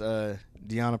event was Deonna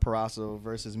Purrazzo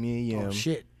versus Mia Yim.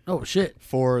 Oh shit.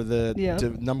 For the Yeah.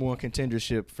 number one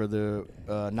contendership for the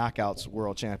Knockouts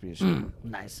World Championship.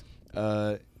 Nice.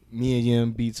 Mia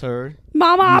Yim beats her.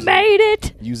 Mama made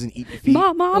it. Using Eat the Feet.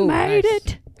 Mama made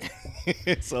nice.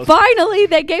 it. So Finally,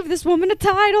 they gave this woman a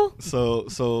title.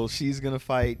 So she's gonna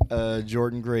fight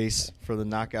Jordan Grace for the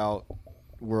Knockout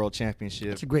World Championship.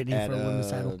 That's a great name for a women's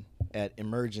title. At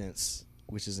Emergence,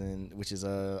 which is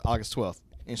August 12th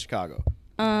in Chicago.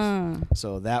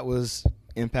 So that was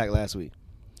Impact last week.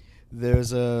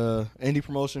 There's a indie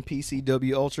promotion,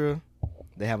 PCW Ultra.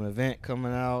 They have an event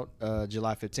coming out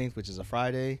July 15th, which is a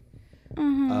Friday.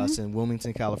 It's in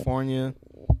Wilmington, California.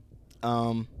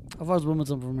 How far is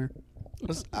Wilmington from here?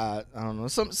 I don't know.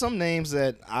 Some names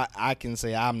that I can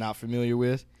say I'm not familiar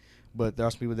with, but there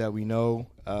are some people that we know.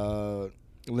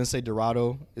 Lindsay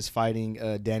Dorado is fighting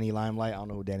Danny Limelight. I don't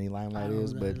know who Danny Limelight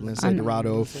is, but Lindsay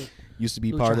Dorado used to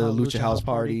be part of the Lucha House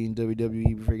Party in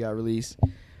WWE before he got released.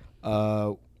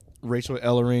 Rachel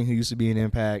Ellering, who used to be in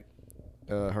Impact,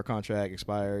 her contract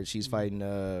expired. She's fighting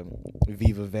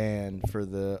Viva Van for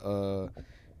the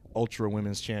Ultra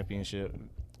Women's Championship.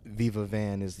 Viva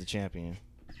Van is the champion.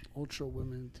 Ultra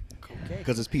women. Okay.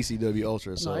 Because it's PCW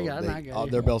Ultra, so I got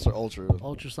it. their belts are Ultra.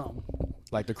 Ultra something.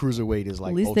 Like the cruiserweight is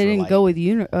like At least ultra they didn't light. go with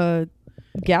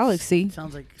Galaxy.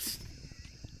 Sounds like.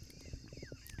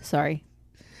 Sorry.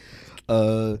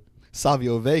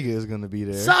 Savio Vega is gonna be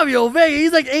there. Savio Vega,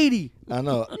 he's like 80. I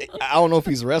know. I don't know if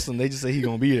he's wrestling. They just say he's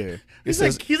gonna be there. It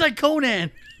says He's like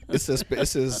Conan. it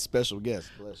says special guest.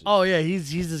 Bless you. Oh yeah,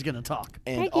 he's just gonna talk.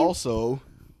 And Thank you. also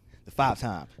the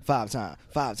five-time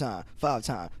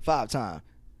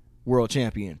world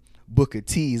champion Booker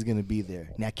T is gonna be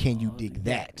there. Now, can you dig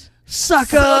that?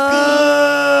 Sucker!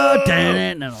 Damn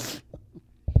it! No.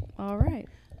 All right.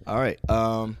 All right.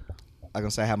 I'm gonna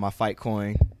say I have my fight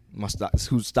coin. My stock.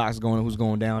 Whose stock's going? Who's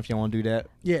going down? If y'all want to do that.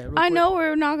 Yeah. real I quick. know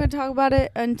we're not going to talk about it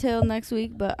until next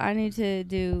week, but I need to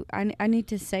do. I need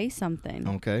to say something.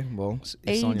 Okay. Well, it's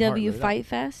on your heart, AEW let it out. Fight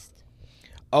Fest.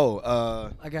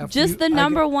 Oh. I got Just the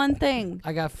number one thing.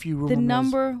 I got a few rumor The mills.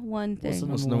 number one What's thing.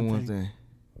 What's the number one thing?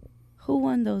 Who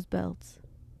won those belts?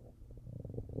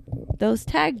 Those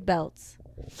tagged belts.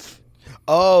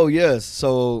 Oh yes.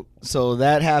 So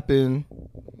that happened.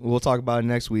 We'll talk about it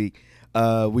next week.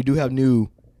 We do have new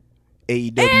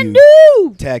AEW And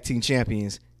new! tag team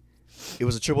champions. It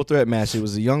was a triple threat match. It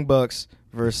was the Young Bucks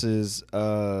versus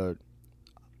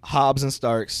Hobbs and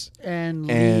Starks and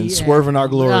and Lee Swerve in Our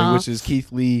Glory, Uh-huh. which is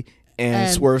Keith Lee and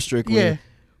Swerve Strickland. Yeah.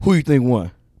 Who you think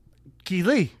won? Keith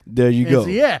Lee. There you go.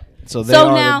 Yeah. So they So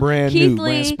are now, the brand Keith new,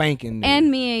 brand Lee spanking new.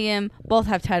 and Mia Yim both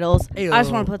have titles. Ayo. I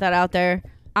just want to put that out there.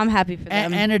 I'm happy for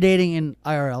them. And they're dating in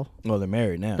IRL. Oh, they're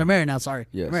married now. They're married now. Sorry.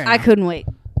 Yes. They're married I now. couldn't wait.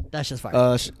 That's just fine.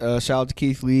 Shout out to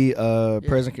Keith Lee.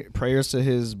 Prayers to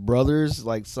his brothers.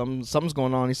 Like something's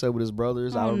going on. He said with his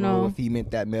brothers. I Oh, don't know no. if he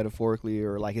meant that metaphorically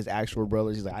or like his actual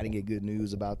brothers. He's like, I didn't get good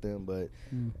news about them, but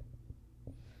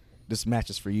this match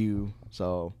is for you.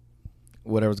 So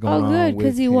whatever's going Oh, on. good, because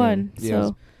because he won. Yes.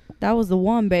 So that was the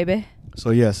one, baby. So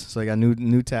yes. So I got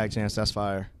new tag chance. That's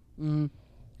fire. Mm-hmm.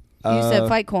 You said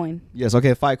fight coin. Yes.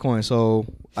 Okay. Fight coin. So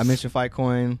I mentioned fight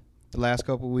coin the last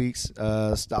couple of weeks.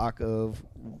 Stock of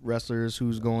wrestlers,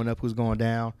 who's going up, who's going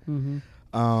down. Mm-hmm.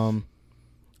 All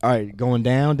right, going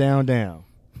down.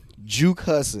 Juke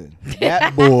Hudson,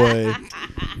 that boy.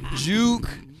 Juke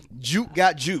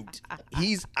got juked.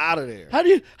 He's out of there.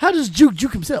 How does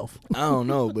Juke himself? I don't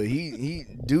know, but he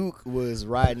Duke was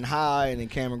riding high, and then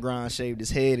Cameron Grimes shaved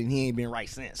his head, and he ain't been right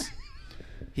since.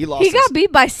 He lost. He got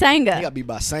beat by Sanga. He got beat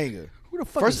by Sanga. Who the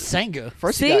fuck is Sanga?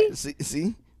 First See? he got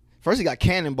see. First he got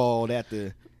cannonballed at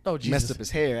the Oh, Jesus. messed up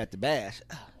his hair at the bash,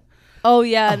 Oh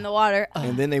yeah, in the water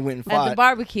and then they went and at fought. the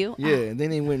barbecue. Yeah, and then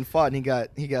they went and fought, and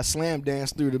he got slam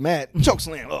danced through the mat, choke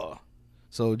slam.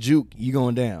 So Juke, you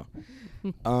going down?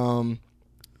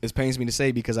 It pains me to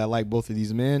say because I like both of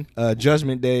these men.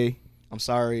 Judgment Day, I'm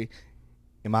sorry,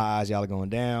 in my eyes, y'all are going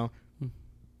down.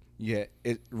 Yeah,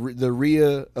 the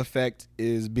Rhea effect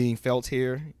is being felt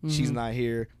here. Mm-hmm. She's not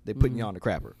here. They're putting you on the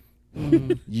crapper.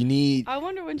 Mm-hmm. You need. I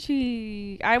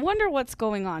wonder what's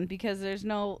going on because there's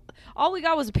no. All we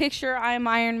got was a picture. I am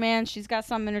Iron Man. She's got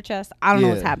something in her chest. I don't know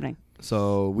what's happening.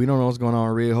 So we don't know what's going on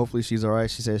with Rhea. Hopefully she's all right.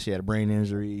 She said she had a brain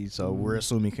injury, so we're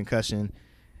assuming concussion.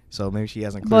 So maybe she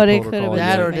hasn't cleared But it could have protocol been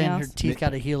yet. That or then her teeth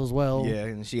got to heal as well. Yeah,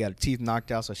 and she got her teeth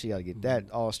knocked out, so she got to get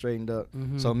that all straightened up.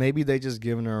 So maybe they just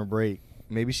giving her a break.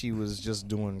 Maybe she was just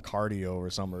doing cardio or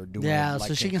something. Or doing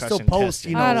so she can still concussion post,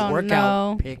 testing. I don't workout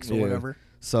know. pics or whatever.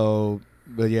 So,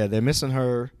 but yeah, they're missing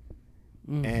her,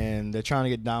 and they're trying to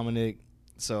get Dominic.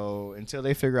 So until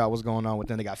they figure out what's going on with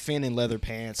them, they got Finn in leather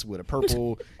pants with a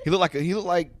purple. he looked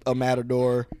like a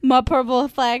matador. My purple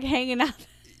flag hanging out.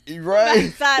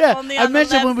 Right. I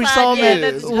mentioned when we saw him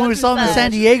in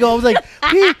San Diego, I was like,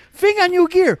 "Hey, Finn got new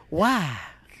gear. Why?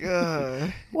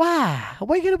 God. Why?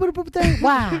 Why you gonna put a purple thing?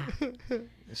 Why?"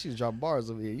 She was dropping bars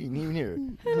over here. You didn't even hear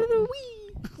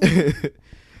it.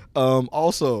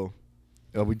 Also,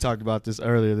 we talked about this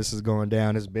earlier. This is going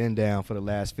down. It's been down for the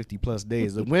last 50 plus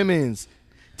days. The women's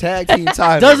tag team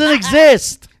title doesn't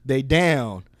exist. They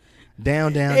down.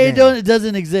 It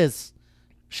doesn't exist.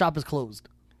 Shop is closed.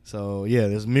 So yeah,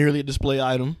 there's merely a display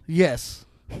item. Yes.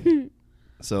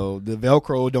 So the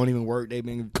Velcro don't even work. They've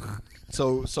been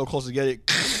so close to get it.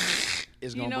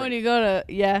 It's gonna break. When you go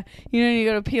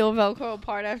to peel Velcro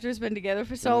apart after it's been together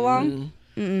for so long.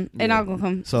 They're not gonna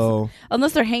come. So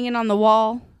unless they're hanging on the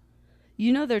wall,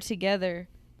 they're together,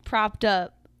 propped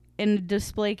up in a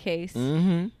display case.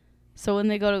 Mm-hmm. So when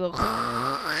they go,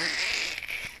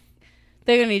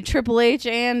 they're gonna need Triple H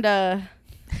and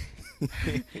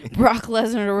Brock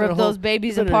Lesnar to rip those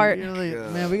babies apart.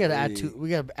 Man, we gotta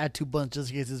add two buns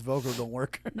just in case this Velcro don't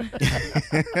work.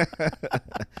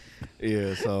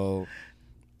 Yeah. So.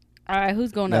 All right,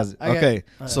 who's going up? Okay,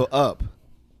 so up.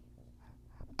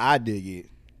 I dig it.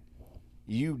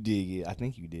 You dig it. I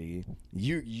think you dig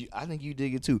it. I think you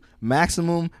dig it too.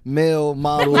 Maximum Male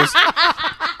Models.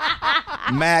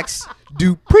 Max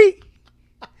Dupree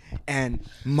and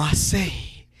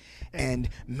Massey and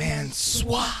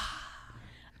Mansoir.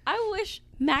 I wish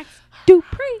Max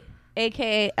Dupree,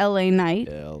 aka LA Knight,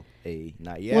 LA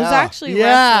Knight, was actually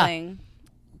wrestling.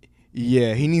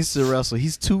 Yeah, he needs to wrestle.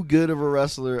 He's too good of a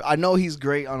wrestler. I know he's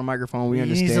great on the microphone. We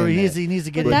understand he needs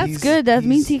to get but it. That's good. That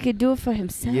means he could do it for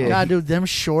himself. Yeah. God, dude, them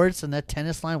shorts and that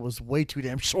tennis line was way too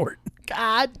damn short.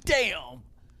 God damn.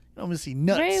 I'm gonna see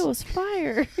nuts. Ray was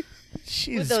fire.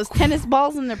 With those tennis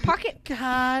balls in their pocket.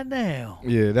 God damn.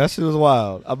 Yeah, that shit was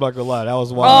wild. I'm not gonna lie, that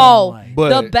was wild. Oh,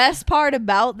 but the best part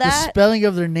about that, the spelling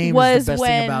of their name is the best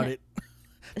thing about it.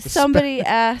 Somebody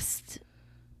asked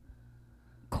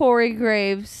Corey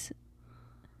Graves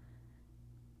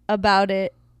about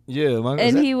it. Yeah,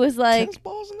 and he was like, tennis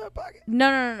balls in their pocket?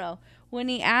 No. When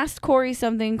he asked Corey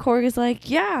something, Corey was like,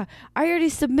 "Yeah, I already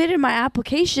submitted my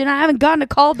application. I haven't gotten a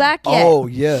call back yet." Oh,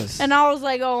 yes. And I was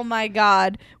like, "Oh my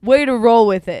God, way to roll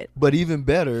with it." But even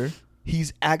better,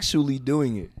 he's actually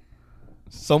doing it.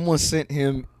 Someone sent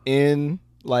him in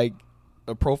like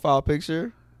a profile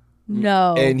picture.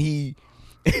 No. And he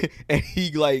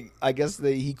like, I guess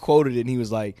he quoted it and he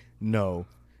was like, "No,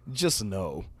 just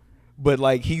no." But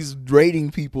like he's rating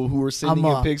people who are sending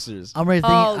him pictures. I'm ready to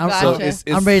think.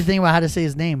 Gotcha. I'm ready to think about how to say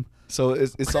his name. So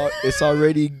it's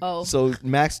already. So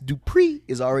Max Dupree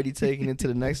is already taking it to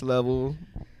the next level.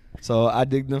 So I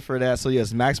dig them for that. So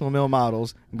yes, Maximum Male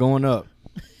Models going up.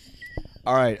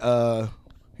 All right.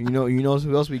 You know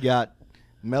who else we got?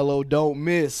 Mello Don't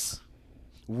Miss.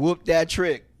 Whoop that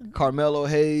trick. Carmelo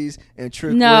Hayes and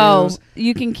Trick Williams. No,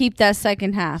 you can keep that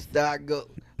second half.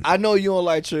 I know you don't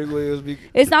like Trick Williams.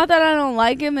 It's not that I don't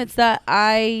like him. It's that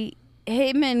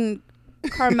him and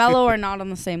Carmelo are not on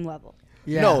the same level.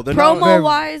 Yeah. No, they're promo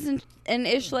wise and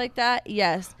ish like that,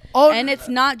 yes. Oh, and it's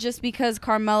not just because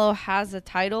Carmelo has a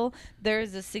title.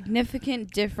 There's a significant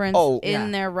difference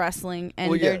in their wrestling,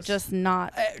 and they're just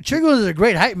not. Trick Williams is a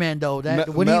great hype man, though. That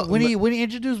when he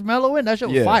introduced Melo in, that shit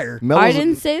was fire. I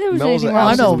didn't say there was anything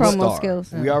wrong with his promo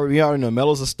skills. We already know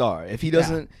Melo's a star. If he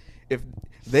doesn't, if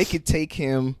they could take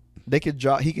him, he could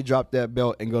drop that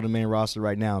belt and go to the main roster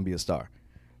right now and be a star.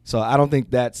 So I don't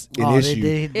think that's an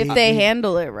issue. If they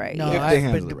handle it right. No, if they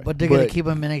handle it right. But they're going to keep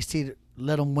him in NXT to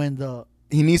let him win the...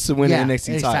 He needs to win the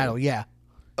NXT title. Yeah.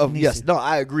 Yes, no,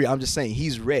 I agree. I'm just saying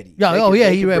he's ready. Yeah,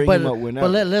 he ready. But whenever.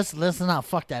 let's not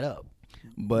fuck that up.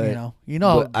 But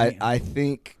but I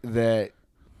think that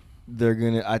they're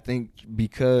gonna. I think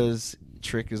because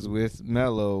Trick is with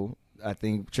Mello, I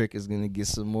think Trick is gonna get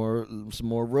some more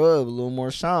rub, a little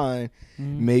more shine.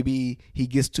 Maybe he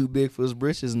gets too big for his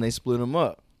britches and they split him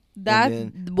up. That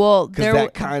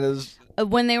kind of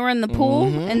when they were in the pool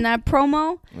in that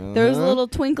promo, there was a little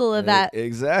twinkle of that.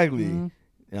 Exactly.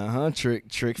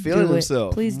 Trick feeling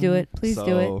himself. Please do it. Please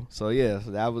do it. So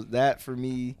that was that for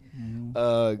me.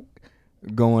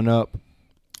 Going up.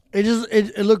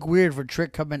 It looked weird for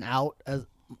Trick coming out as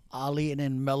Ali and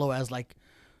then Mello as like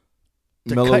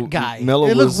the cut guy. Mello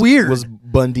looked weird. Was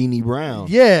Bundini Brown.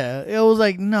 Yeah, it was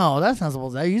like, no, that's not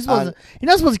supposed to. You're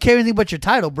not supposed to carry anything but your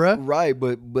title, bruh. Right,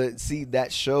 but see,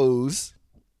 that shows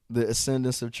the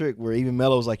ascendance of Trick, where even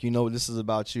Mello's like, this is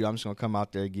about you. I'm just gonna come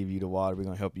out there and give you the water. We're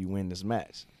gonna help you win this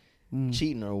match.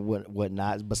 Cheating or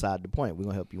whatnot is beside the point. We're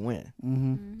gonna help you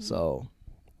win. So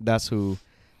that's who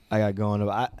I got going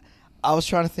up. I was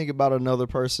trying to think about another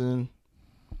person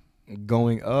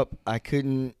going up. I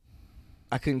couldn't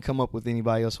come up with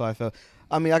anybody else who I felt.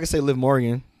 I mean, I could say Liv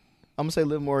Morgan. I'm gonna say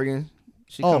Liv Morgan.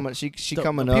 She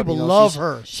coming up. People love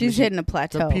her. She's hitting a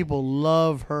plateau. The people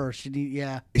love her. She's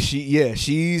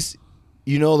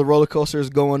the roller coaster is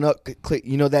going up. Click.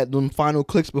 Them final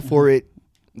clicks before it.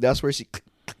 That's where she.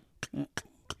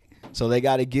 So they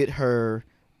got to get her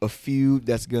a feud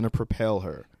that's gonna propel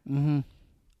her.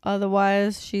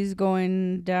 Otherwise, she's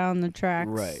going down the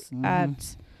tracks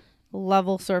at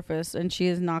level surface, and she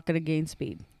is not going to gain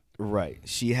speed. Right.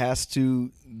 She has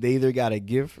to. They either got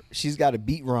to she's got to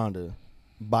beat Ronda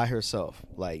by herself,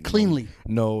 like cleanly.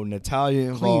 No Natalya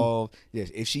involved. Yes.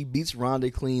 If she beats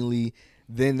Ronda cleanly,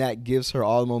 then that gives her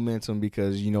all the momentum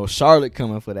because Charlotte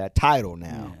coming for that title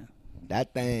now. Yeah.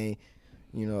 That thing.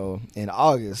 In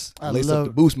August, lace up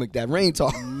the boots, make that rain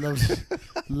talk.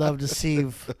 Love to see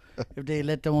if they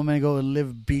let the woman go and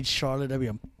Liv beat Charlotte. That'd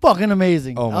be fucking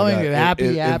amazing. Oh my God. Happy,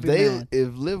 man.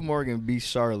 If Liv Morgan beats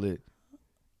Charlotte,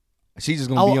 she's just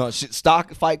gonna be on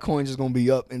stock fight coins. Just gonna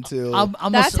be up until.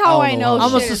 That's how I know.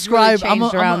 I'm gonna subscribe. I'm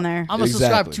gonna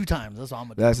subscribe 2 times. That's all I'm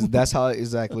gonna do. That's how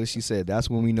exactly she said. That's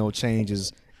when we know change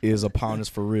is upon us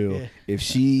for real. Yeah. If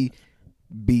she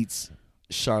beats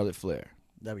Charlotte Flair.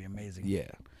 That'd be amazing. Yeah.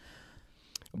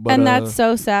 But, that's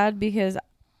so sad because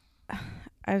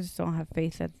I just don't have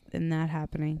faith in that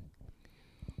happening.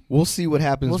 We'll see what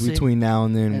happens between now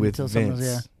and then with Vince.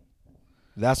 Yeah.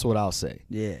 That's what I'll say.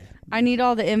 Yeah. I need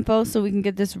all the info so we can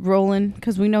get this rolling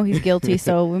because we know he's guilty,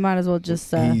 so we might as well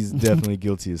just... he's definitely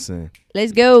guilty of sin.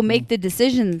 Let's go. Make the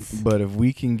decisions. But if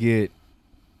we can get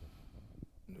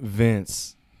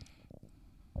Vince...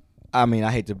 I mean,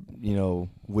 I hate to,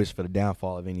 wish for the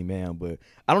downfall of any man, but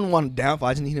I don't want a downfall.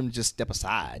 I just need him to just step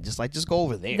aside. Just go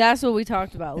over there. That's what we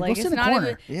talked about. Like, it's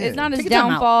not his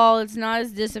downfall. It's not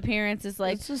his disappearance. It's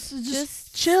like,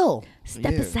 just chill.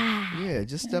 Step aside. Yeah,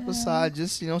 just step aside.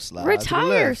 Just, slide.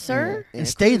 Retire, sir. And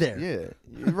stay there.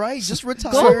 Yeah. Right. Just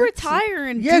retire. Go retire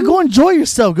and go enjoy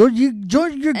yourself. Go enjoy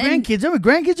your grandkids. How many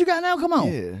grandkids you got now? Come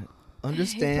on. Yeah.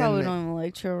 Understand. He probably don't even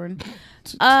like children.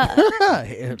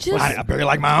 I barely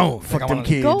like my own. Fuck them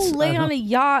kids. Go lay on a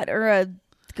yacht or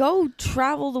go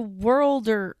travel the world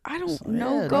or I don't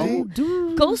know.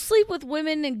 Go sleep with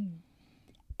women and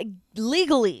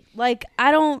legally. Like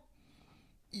I don't.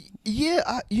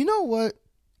 Yeah, you know what?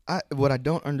 What I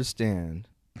don't understand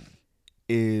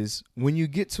is when you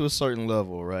get to a certain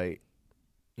level, right?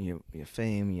 You have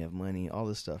fame, you have money, all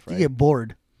this stuff, right? You get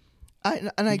bored.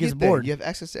 I get bored. You have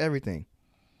access to everything.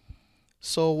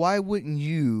 So why wouldn't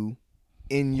you,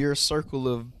 in your circle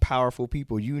of powerful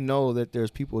people, that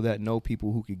there's people that know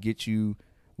people who could get you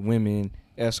women,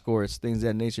 escorts, things of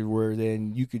that nature, where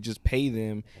then you could just pay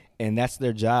them, and that's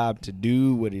their job to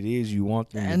do what it is you want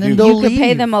them and to then do. You could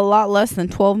pay them a lot less than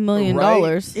 $12 million.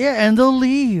 Right. Yeah, and they'll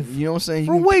leave. You know what I'm saying?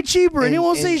 For way cheaper, and they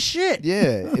won't say shit.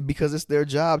 Yeah, because it's their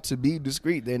job to be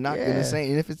discreet. They're not going to say,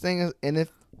 and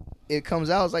if it comes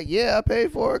out, it's like, yeah, I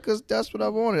paid for it because that's what I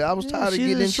wanted. I was tired of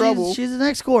getting in trouble. She's an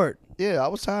escort. Yeah, I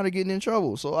was tired of getting in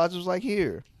trouble. So I was just like,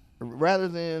 here, rather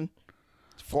than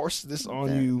force this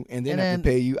on you and then have to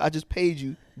pay you, I just paid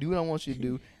you, do what I want you to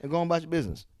do, and go on about your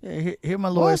business. Yeah, here my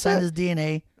lawyer signed his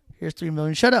DNA. Here's $3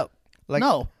 million. Shut up. Like,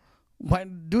 no. Why,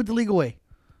 do it the legal way.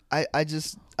 I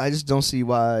just don't see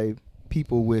why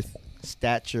people with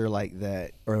stature like that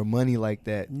or money like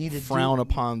that frown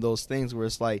upon those things where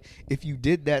it's like if you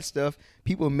did that stuff,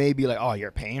 people may be like, oh, you're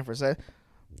paying for that.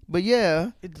 But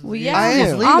yeah, Well, I yeah,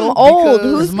 am. I'm old.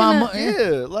 because Who's it's my gonna? mo-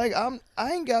 yeah, like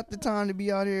I ain't got the time to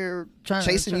be out here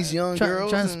chasing these young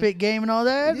girls trying to and- spit game and all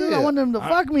that. Dude, I Yeah. want them to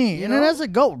fuck me, you and then know, that's a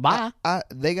go. Bye.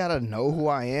 They gotta know who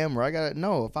I am, or I gotta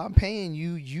know if I'm paying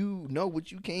you. You know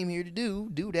what you came here to do.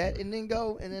 Do that, and then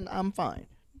go, and then I'm fine.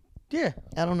 Yeah,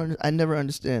 I never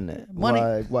understand that.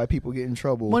 Money. Why people get in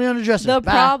trouble? money on the dresser. The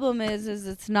Bye. problem is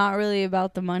it's not really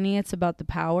about the money. It's about the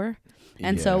power.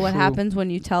 And so what True. happens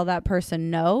when you tell that person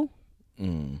no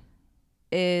Mm.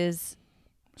 is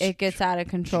it gets out of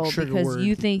control Trigger because word.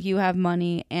 you think you have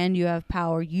money and you have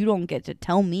power. You don't get to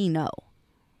tell me no.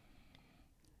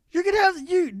 You're gonna have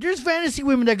there's fantasy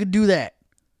women that could do that.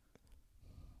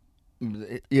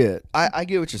 Yeah, I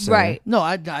get what you're saying. Right. No,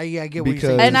 I get what you're Because-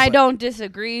 saying. And It's I like- don't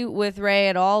disagree with Ray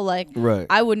at all. Like, Right.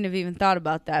 I wouldn't have even thought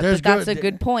about that. There's But that's good- a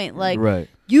good point. Like, right.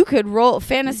 you could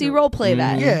fantasy role play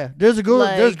that. Yeah, there's a girl.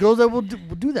 There's Like- girls that will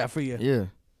do that for you. Yeah.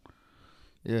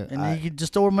 Yeah. And then you can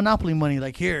just throw her Monopoly money.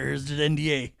 Like, here's the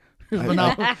NDA. Here's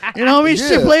Monopoly. You know what I mean?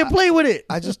 Shit, Yeah, play with it.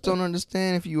 I just don't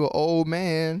understand if you an old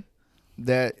man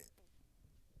that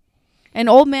An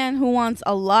old man who wants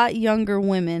a lot younger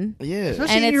women. yeah.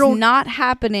 Especially And in it's your own- not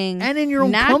happening. And in your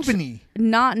own company.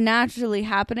 Not naturally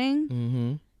happening.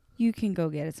 Mm-hmm. You can go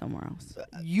get it somewhere else.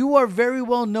 You are very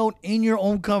well known in your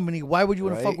own company. Why would you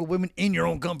want to Right. fuck with women in your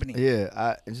own company?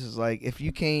 Yeah, it's just like if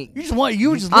you can't. You just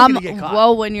looking to get caught.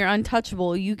 Well, when you're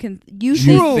untouchable, you can. You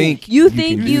True. think You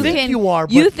think can you do that. can. You are,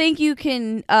 You but- think you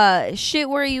can shit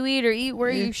where you eat or eat where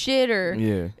you shit or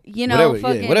Yeah. you know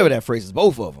whatever, whatever that phrase is,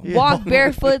 both of them. Yeah. walk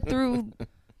barefoot through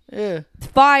Yeah.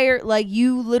 fire. Like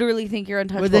you literally think you're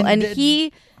untouchable, then and that-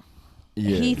 he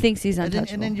Yeah. thinks he's And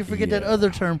untouchable. then you forget that Yeah. other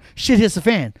term. Shit hits the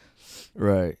fan.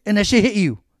 Right. And that shit hit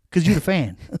you. Because you the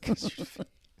fan.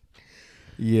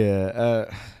 Yeah.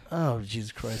 Oh,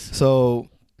 Jesus Christ. So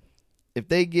if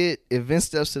Vince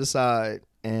steps to the side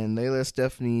and they let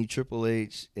Stephanie, Triple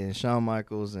H, and Shawn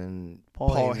Michaels and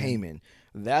Paul Heyman,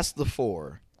 that's the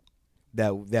four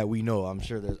that we know. I'm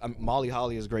sure there's Molly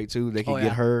Holly is great too. They can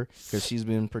get her because she's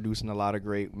been producing a lot of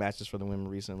great matches for the women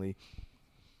recently.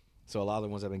 So a lot of the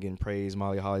ones that have been getting praised,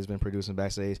 Molly Holly's been producing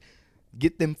backstage.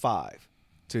 Get them 5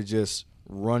 to just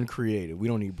run creative. We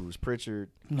don't need Bruce Pritchard.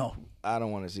 No. I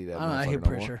don't want to see that. I hate motherfucker no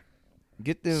more. pressure.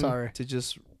 Get them Sorry. to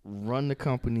just run the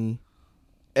company.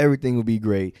 Everything will be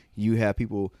great. You have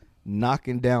people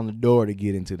knocking down the door to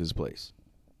get into this place.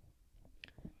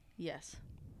 yes.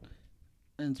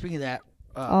 And speaking of that,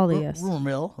 All the yes. rumor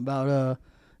mill about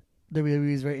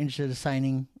WWE is very interested in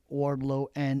signing Wardlow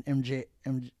and MJF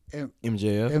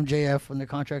when their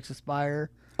contracts expire.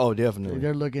 Oh, definitely.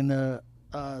 They're looking to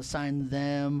sign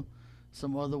them.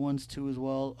 Some other ones too as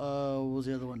well. What was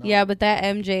the other one? Yeah, but that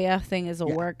MJF thing is a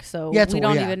Yeah. work, so Yeah, it's we a-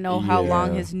 don't yeah. even know how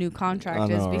long Yeah. his new contract I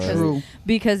know, is right? True.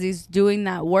 because he's doing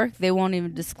that work. They won't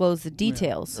even disclose the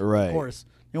details, Right. Of course.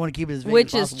 They want to keep it as vague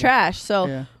which as is possible. trash. So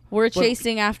Yeah. we're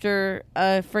chasing after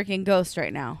a freaking ghost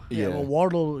right now. Yeah. Well,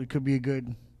 Wardlow could be a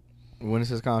good. When is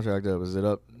his contract up? Is it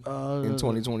up in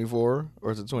 2024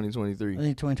 or is it I 2023?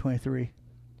 think 2023.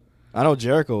 I know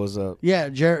Jericho is up. Yeah,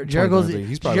 Jericho's. 2023.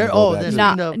 He's probably gonna go back that's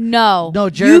to No, it. no. no,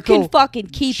 Jericho- you can fucking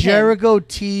keep him. Jericho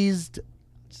teased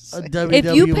a WWE.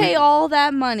 If you pay all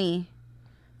that money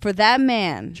for that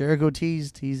man, Jericho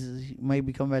teased he might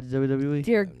be coming back to WWE.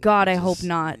 dear God, I hope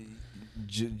not.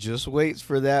 Just wait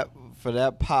for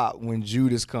that pop when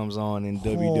Judas comes on in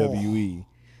WWE.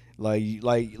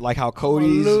 Like how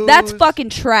Cody's That's fucking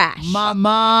trash. My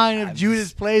mind if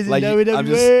Judas plays in like WWE. I'm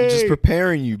just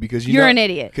preparing you because You're know, an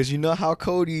idiot. Because you know how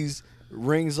Cody's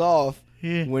rings off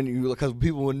Yeah. when you because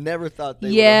people would never thought they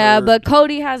Yeah, would've but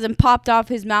Cody hasn't popped off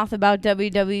his mouth about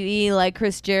WWE like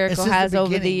Chris Jericho Since the has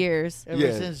over the beginning. years. Ever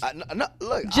yeah. since.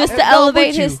 Look, Just I- to I'm elevate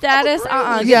with his you. status?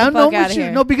 I'm Yeah, Get I'm the not fuck out with of you.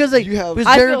 here. No, because like You have- because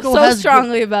I Jericho feel so has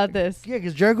strongly about this. Yeah,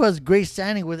 because Jericho has great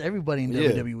standing with everybody in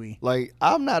Yeah. WWE. Like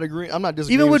I'm not agreeing. I'm not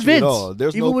disagreeing Even with you at Vince. all.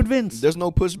 There's Even no, with Vince. There's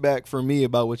no pushback for me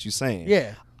about what you're saying.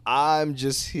 Yeah. I'm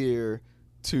just here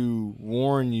to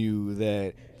warn you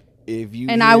that if you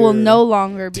And I will no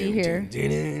longer be here.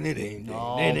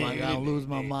 Oh my God, I'll lose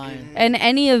my mind. And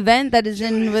any event that is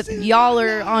in with y'all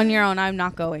are on your own, I'm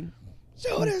not going.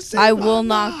 I will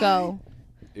not go.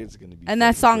 It's gonna be. And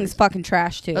that fucking song crazy. is fucking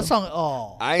trash too. That song.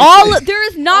 Oh. I ain't All saying- there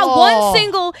is not Oh. one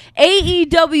single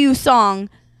AEW song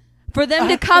for them to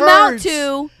That come out hurts.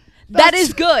 to that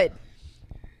is good.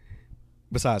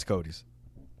 besides Cody's.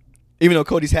 Even though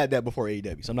Cody's had that before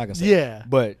AEW, so I'm not gonna say. Yeah. That.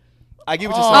 But I get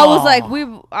what you're Oh. I saying.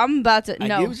 was like, I'm about to I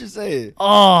no. get what you're saying.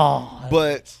 Oh.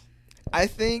 But I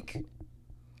think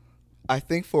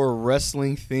for a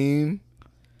wrestling theme,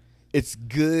 it's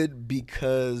good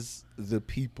because the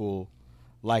people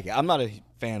like it. I'm not a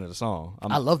fan of the song.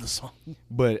 I love the song,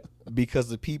 but because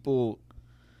the people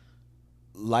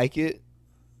like it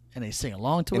and they sing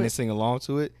along to and it. they sing along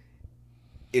to it,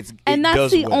 and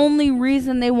that's the only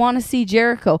reason they want to see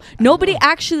Jericho. Nobody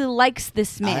actually likes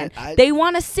this man. They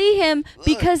want to see him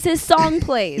because his song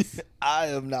plays.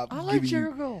 I like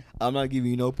Jericho. I'm not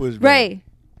giving you no pushback. Ray,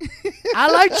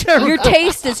 I like Jericho. your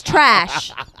taste is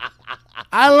trash.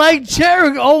 I like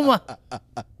Jericho. Oh my.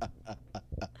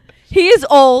 He is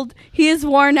old. He is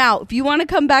worn out. If you want to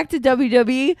come back to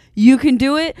WWE, you can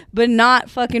do it, but not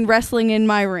fucking wrestling in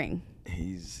my ring.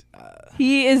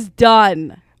 He is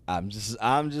done. I'm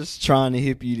just trying to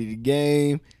hip you to the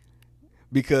game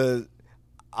because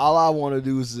all I want to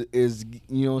do is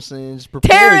you know what I'm saying, just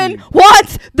prepare Taryn you.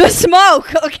 wants the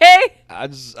smoke, okay?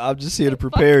 I'm just here to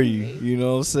prepare you. You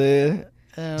know what I'm saying?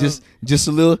 Just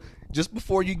a little, just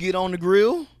before you get on the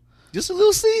grill, just a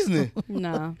little seasoning.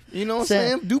 No. You know what I'm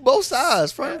saying? Do both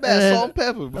sides, front and back, salt and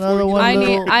pepper. Before you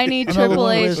I need Triple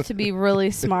H to be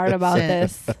really smart about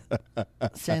this.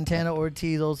 Santana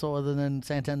Ortiz also, other than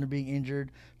Santana being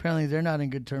injured, apparently they're not in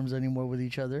good terms anymore with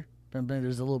each other.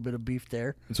 There's a little bit of beef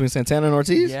there. Between Santana and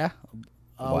Ortiz? Yeah.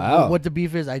 Wow. What the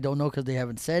beef is, I don't know because they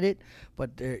haven't said it, but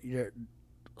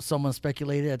someone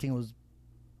speculated. I think it was.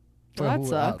 Well, that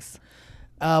sucks.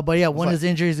 But yeah, one of his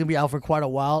injuries is going to be out for quite a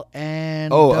while,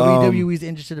 and WWE's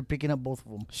interested in picking up both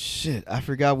of them. Shit, I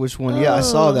forgot which one. Yeah, I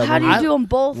saw that How one. do you do them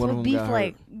both One of with them beef? got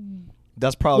Like,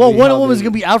 that's probably well, one of them is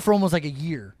going to be out for almost like a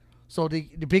year. So they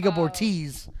pick up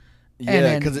Ortiz.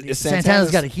 Yeah, because Santana's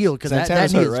got to heal because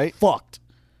that knee is right? fucked.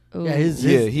 ooh.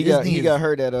 Yeah, he got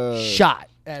hurt at shot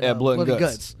at Blood and and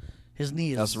Guts. His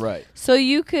knee is. That's right. So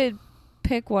you could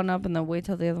pick one up and then wait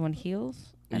till the other one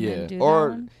heals, and then do that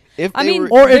one? If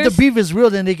the beef is real,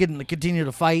 then they can continue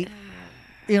to fight.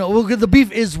 You know, well, 'cause the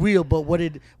beef is real, but what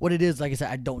it is, like I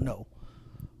said, I don't know.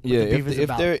 Yeah,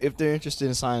 if they're interested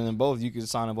in signing them both, you can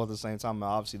sign them both at the same time.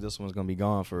 Obviously, this one's gonna be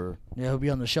gone for he'll be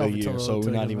on the shelf a year, so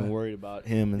we're not even worried about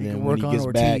him. And then when he gets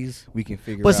back, we can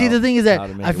figure. But see, the thing is that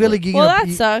I feel like that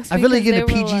sucks. I feel like you're gonna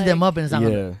PG them up, and it's not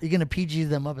Yeah. you're gonna PG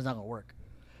them up, and it's not gonna work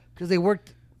because they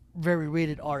worked very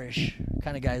rated R-ish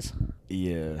kind of guys.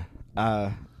 Yeah,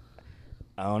 I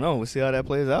don't know. We'll see how that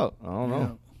plays out. I don't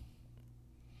know.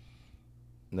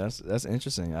 That's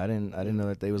interesting. I didn't know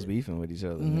that they was beefing with each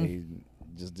other. Mhm. They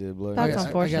just did blood. That's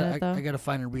unfortunate, though. I gotta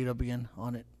find and read up again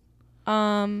on it.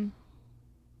 Damn,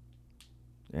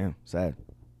 sad.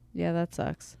 Yeah, that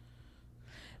sucks.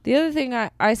 The other thing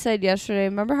I said yesterday,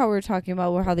 remember how we were talking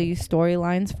about how they use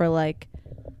storylines for, like,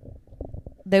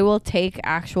 they will take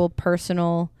actual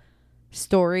personal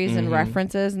stories and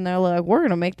references, and they're like, we're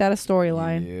going to make that a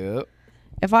storyline. Yep.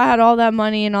 If I had all that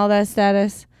money and all that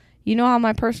status, you know how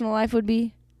my personal life would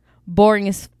be? Boring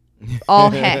as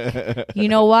all heck. You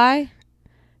know why?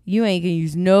 You ain't going to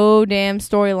use no damn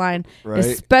storyline, right?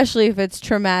 Especially if it's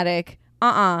traumatic.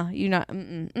 You're not.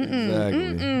 Exactly.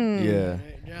 Yeah.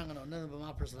 You're not gonna know nothing about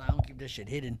my personal life. I don't keep this shit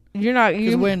hidden. You're not.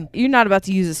 You're not about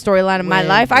to use a storyline in my When-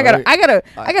 life. I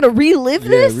gotta relive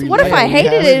this. What if I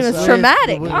hated it and it was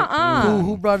traumatic?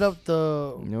 Who brought up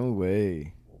the? No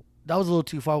way. That was a little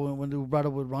too far when they brought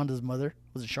up with Rhonda's mother.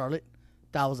 Was it Charlotte?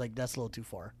 That was like, that's a little too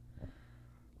far.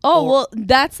 Oh, well,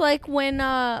 that's like when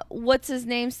what's his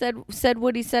name said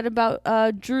what he said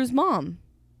about Drew's mom.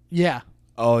 Yeah.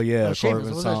 Oh yeah, Sheamus,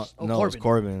 Corbin. was that- oh, No, it was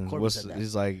Corbin. Corbin said that.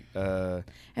 He's like,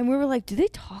 And we were like, do they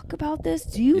talk about this?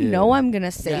 Do you know I'm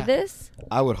gonna say this?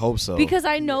 I would hope so. Because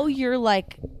I know you're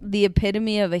like the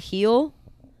epitome of a heel,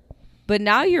 but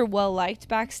now you're well liked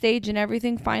backstage and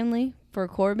everything. Finally for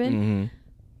Corbin. Mm-hmm.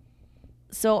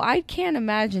 So I can't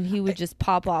imagine he would just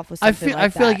pop off with something I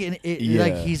feel like like like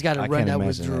Yeah, he's got to I run can't that with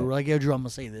imagine Drew. that. Like, yeah, Drew, I'm gonna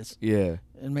say this Yeah.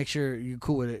 and make sure you're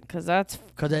cool with it because that's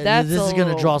this is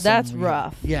gonna draw. That's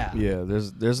rough. Yeah. Yeah.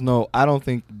 There's no. I don't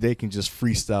think they can just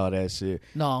freestyle that shit.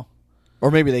 No.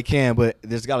 Or maybe they can, but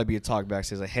there's got to be a talk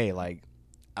backstage like, hey, like,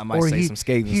 I might say some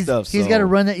scathing stuff. He's got to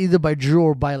run that either by Drew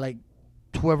or by like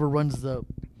whoever runs the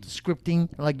scripting.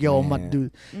 Like, yo, I'm about to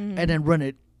do, and then run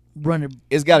it.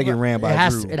 It's got to get ran by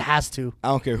Drew. It has to. I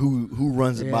don't care who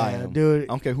runs it by him, dude. I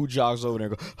don't care who jogs over there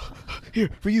and go, here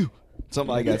for you.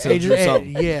 Somebody got to tell Drew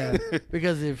something. Yeah,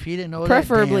 because if he didn't know,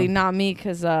 preferably that, not me,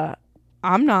 because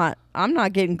I'm not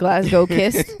getting Glasgow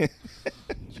kissed.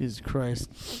 Jesus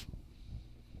Christ.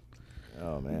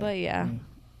 Oh man. But yeah.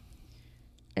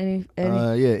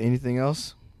 Anything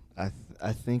else?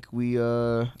 I think we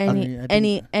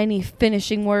any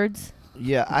finishing words?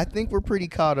 Yeah, I think we're pretty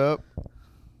caught up.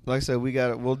 Like I said,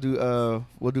 we'll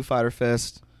do Fyter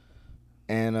Fest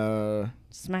and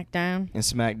SmackDown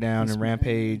and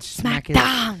Rampage.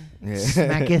 SmackDown. Yeah.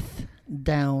 Smacketh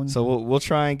down. So we'll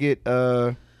try and get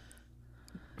Fyter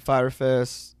Fyter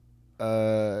Fest,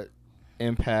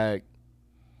 Impact,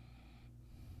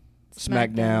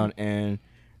 SmackDown, and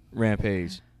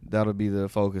Rampage. That'll be the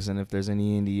focus. And if there's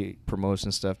any indie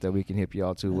promotion stuff that we can hip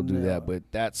y'all to, we'll do that. But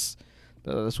that's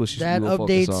what you should that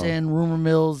focus updates on. and rumor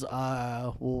mills.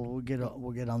 We'll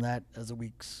get on that as the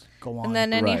weeks go on. And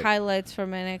then any Right. highlights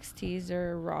from NXTs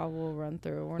or Raw we'll run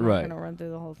through. We're not Right. gonna run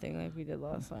through the whole thing like we did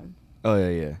last time. Oh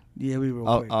yeah. Yeah, we will.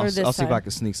 I'll Or see this if I time.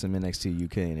 can sneak some NXT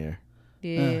UK in there.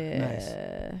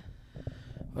 Yeah.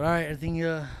 All right, I think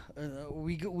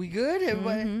we good.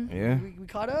 Everybody, Mhm. Yeah. we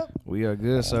caught up. We are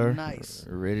good, sir. Nice.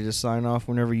 We're ready to sign off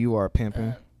whenever you are,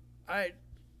 pimping. All right,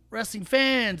 wrestling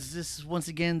fans, this is once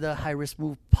again the High Risk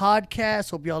Move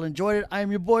podcast. Hope y'all enjoyed it. I am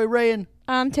your boy Rayan.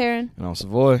 I'm Taryn. And I'm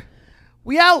Savoy.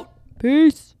 We out.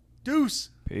 Peace. Deuce.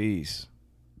 Peace.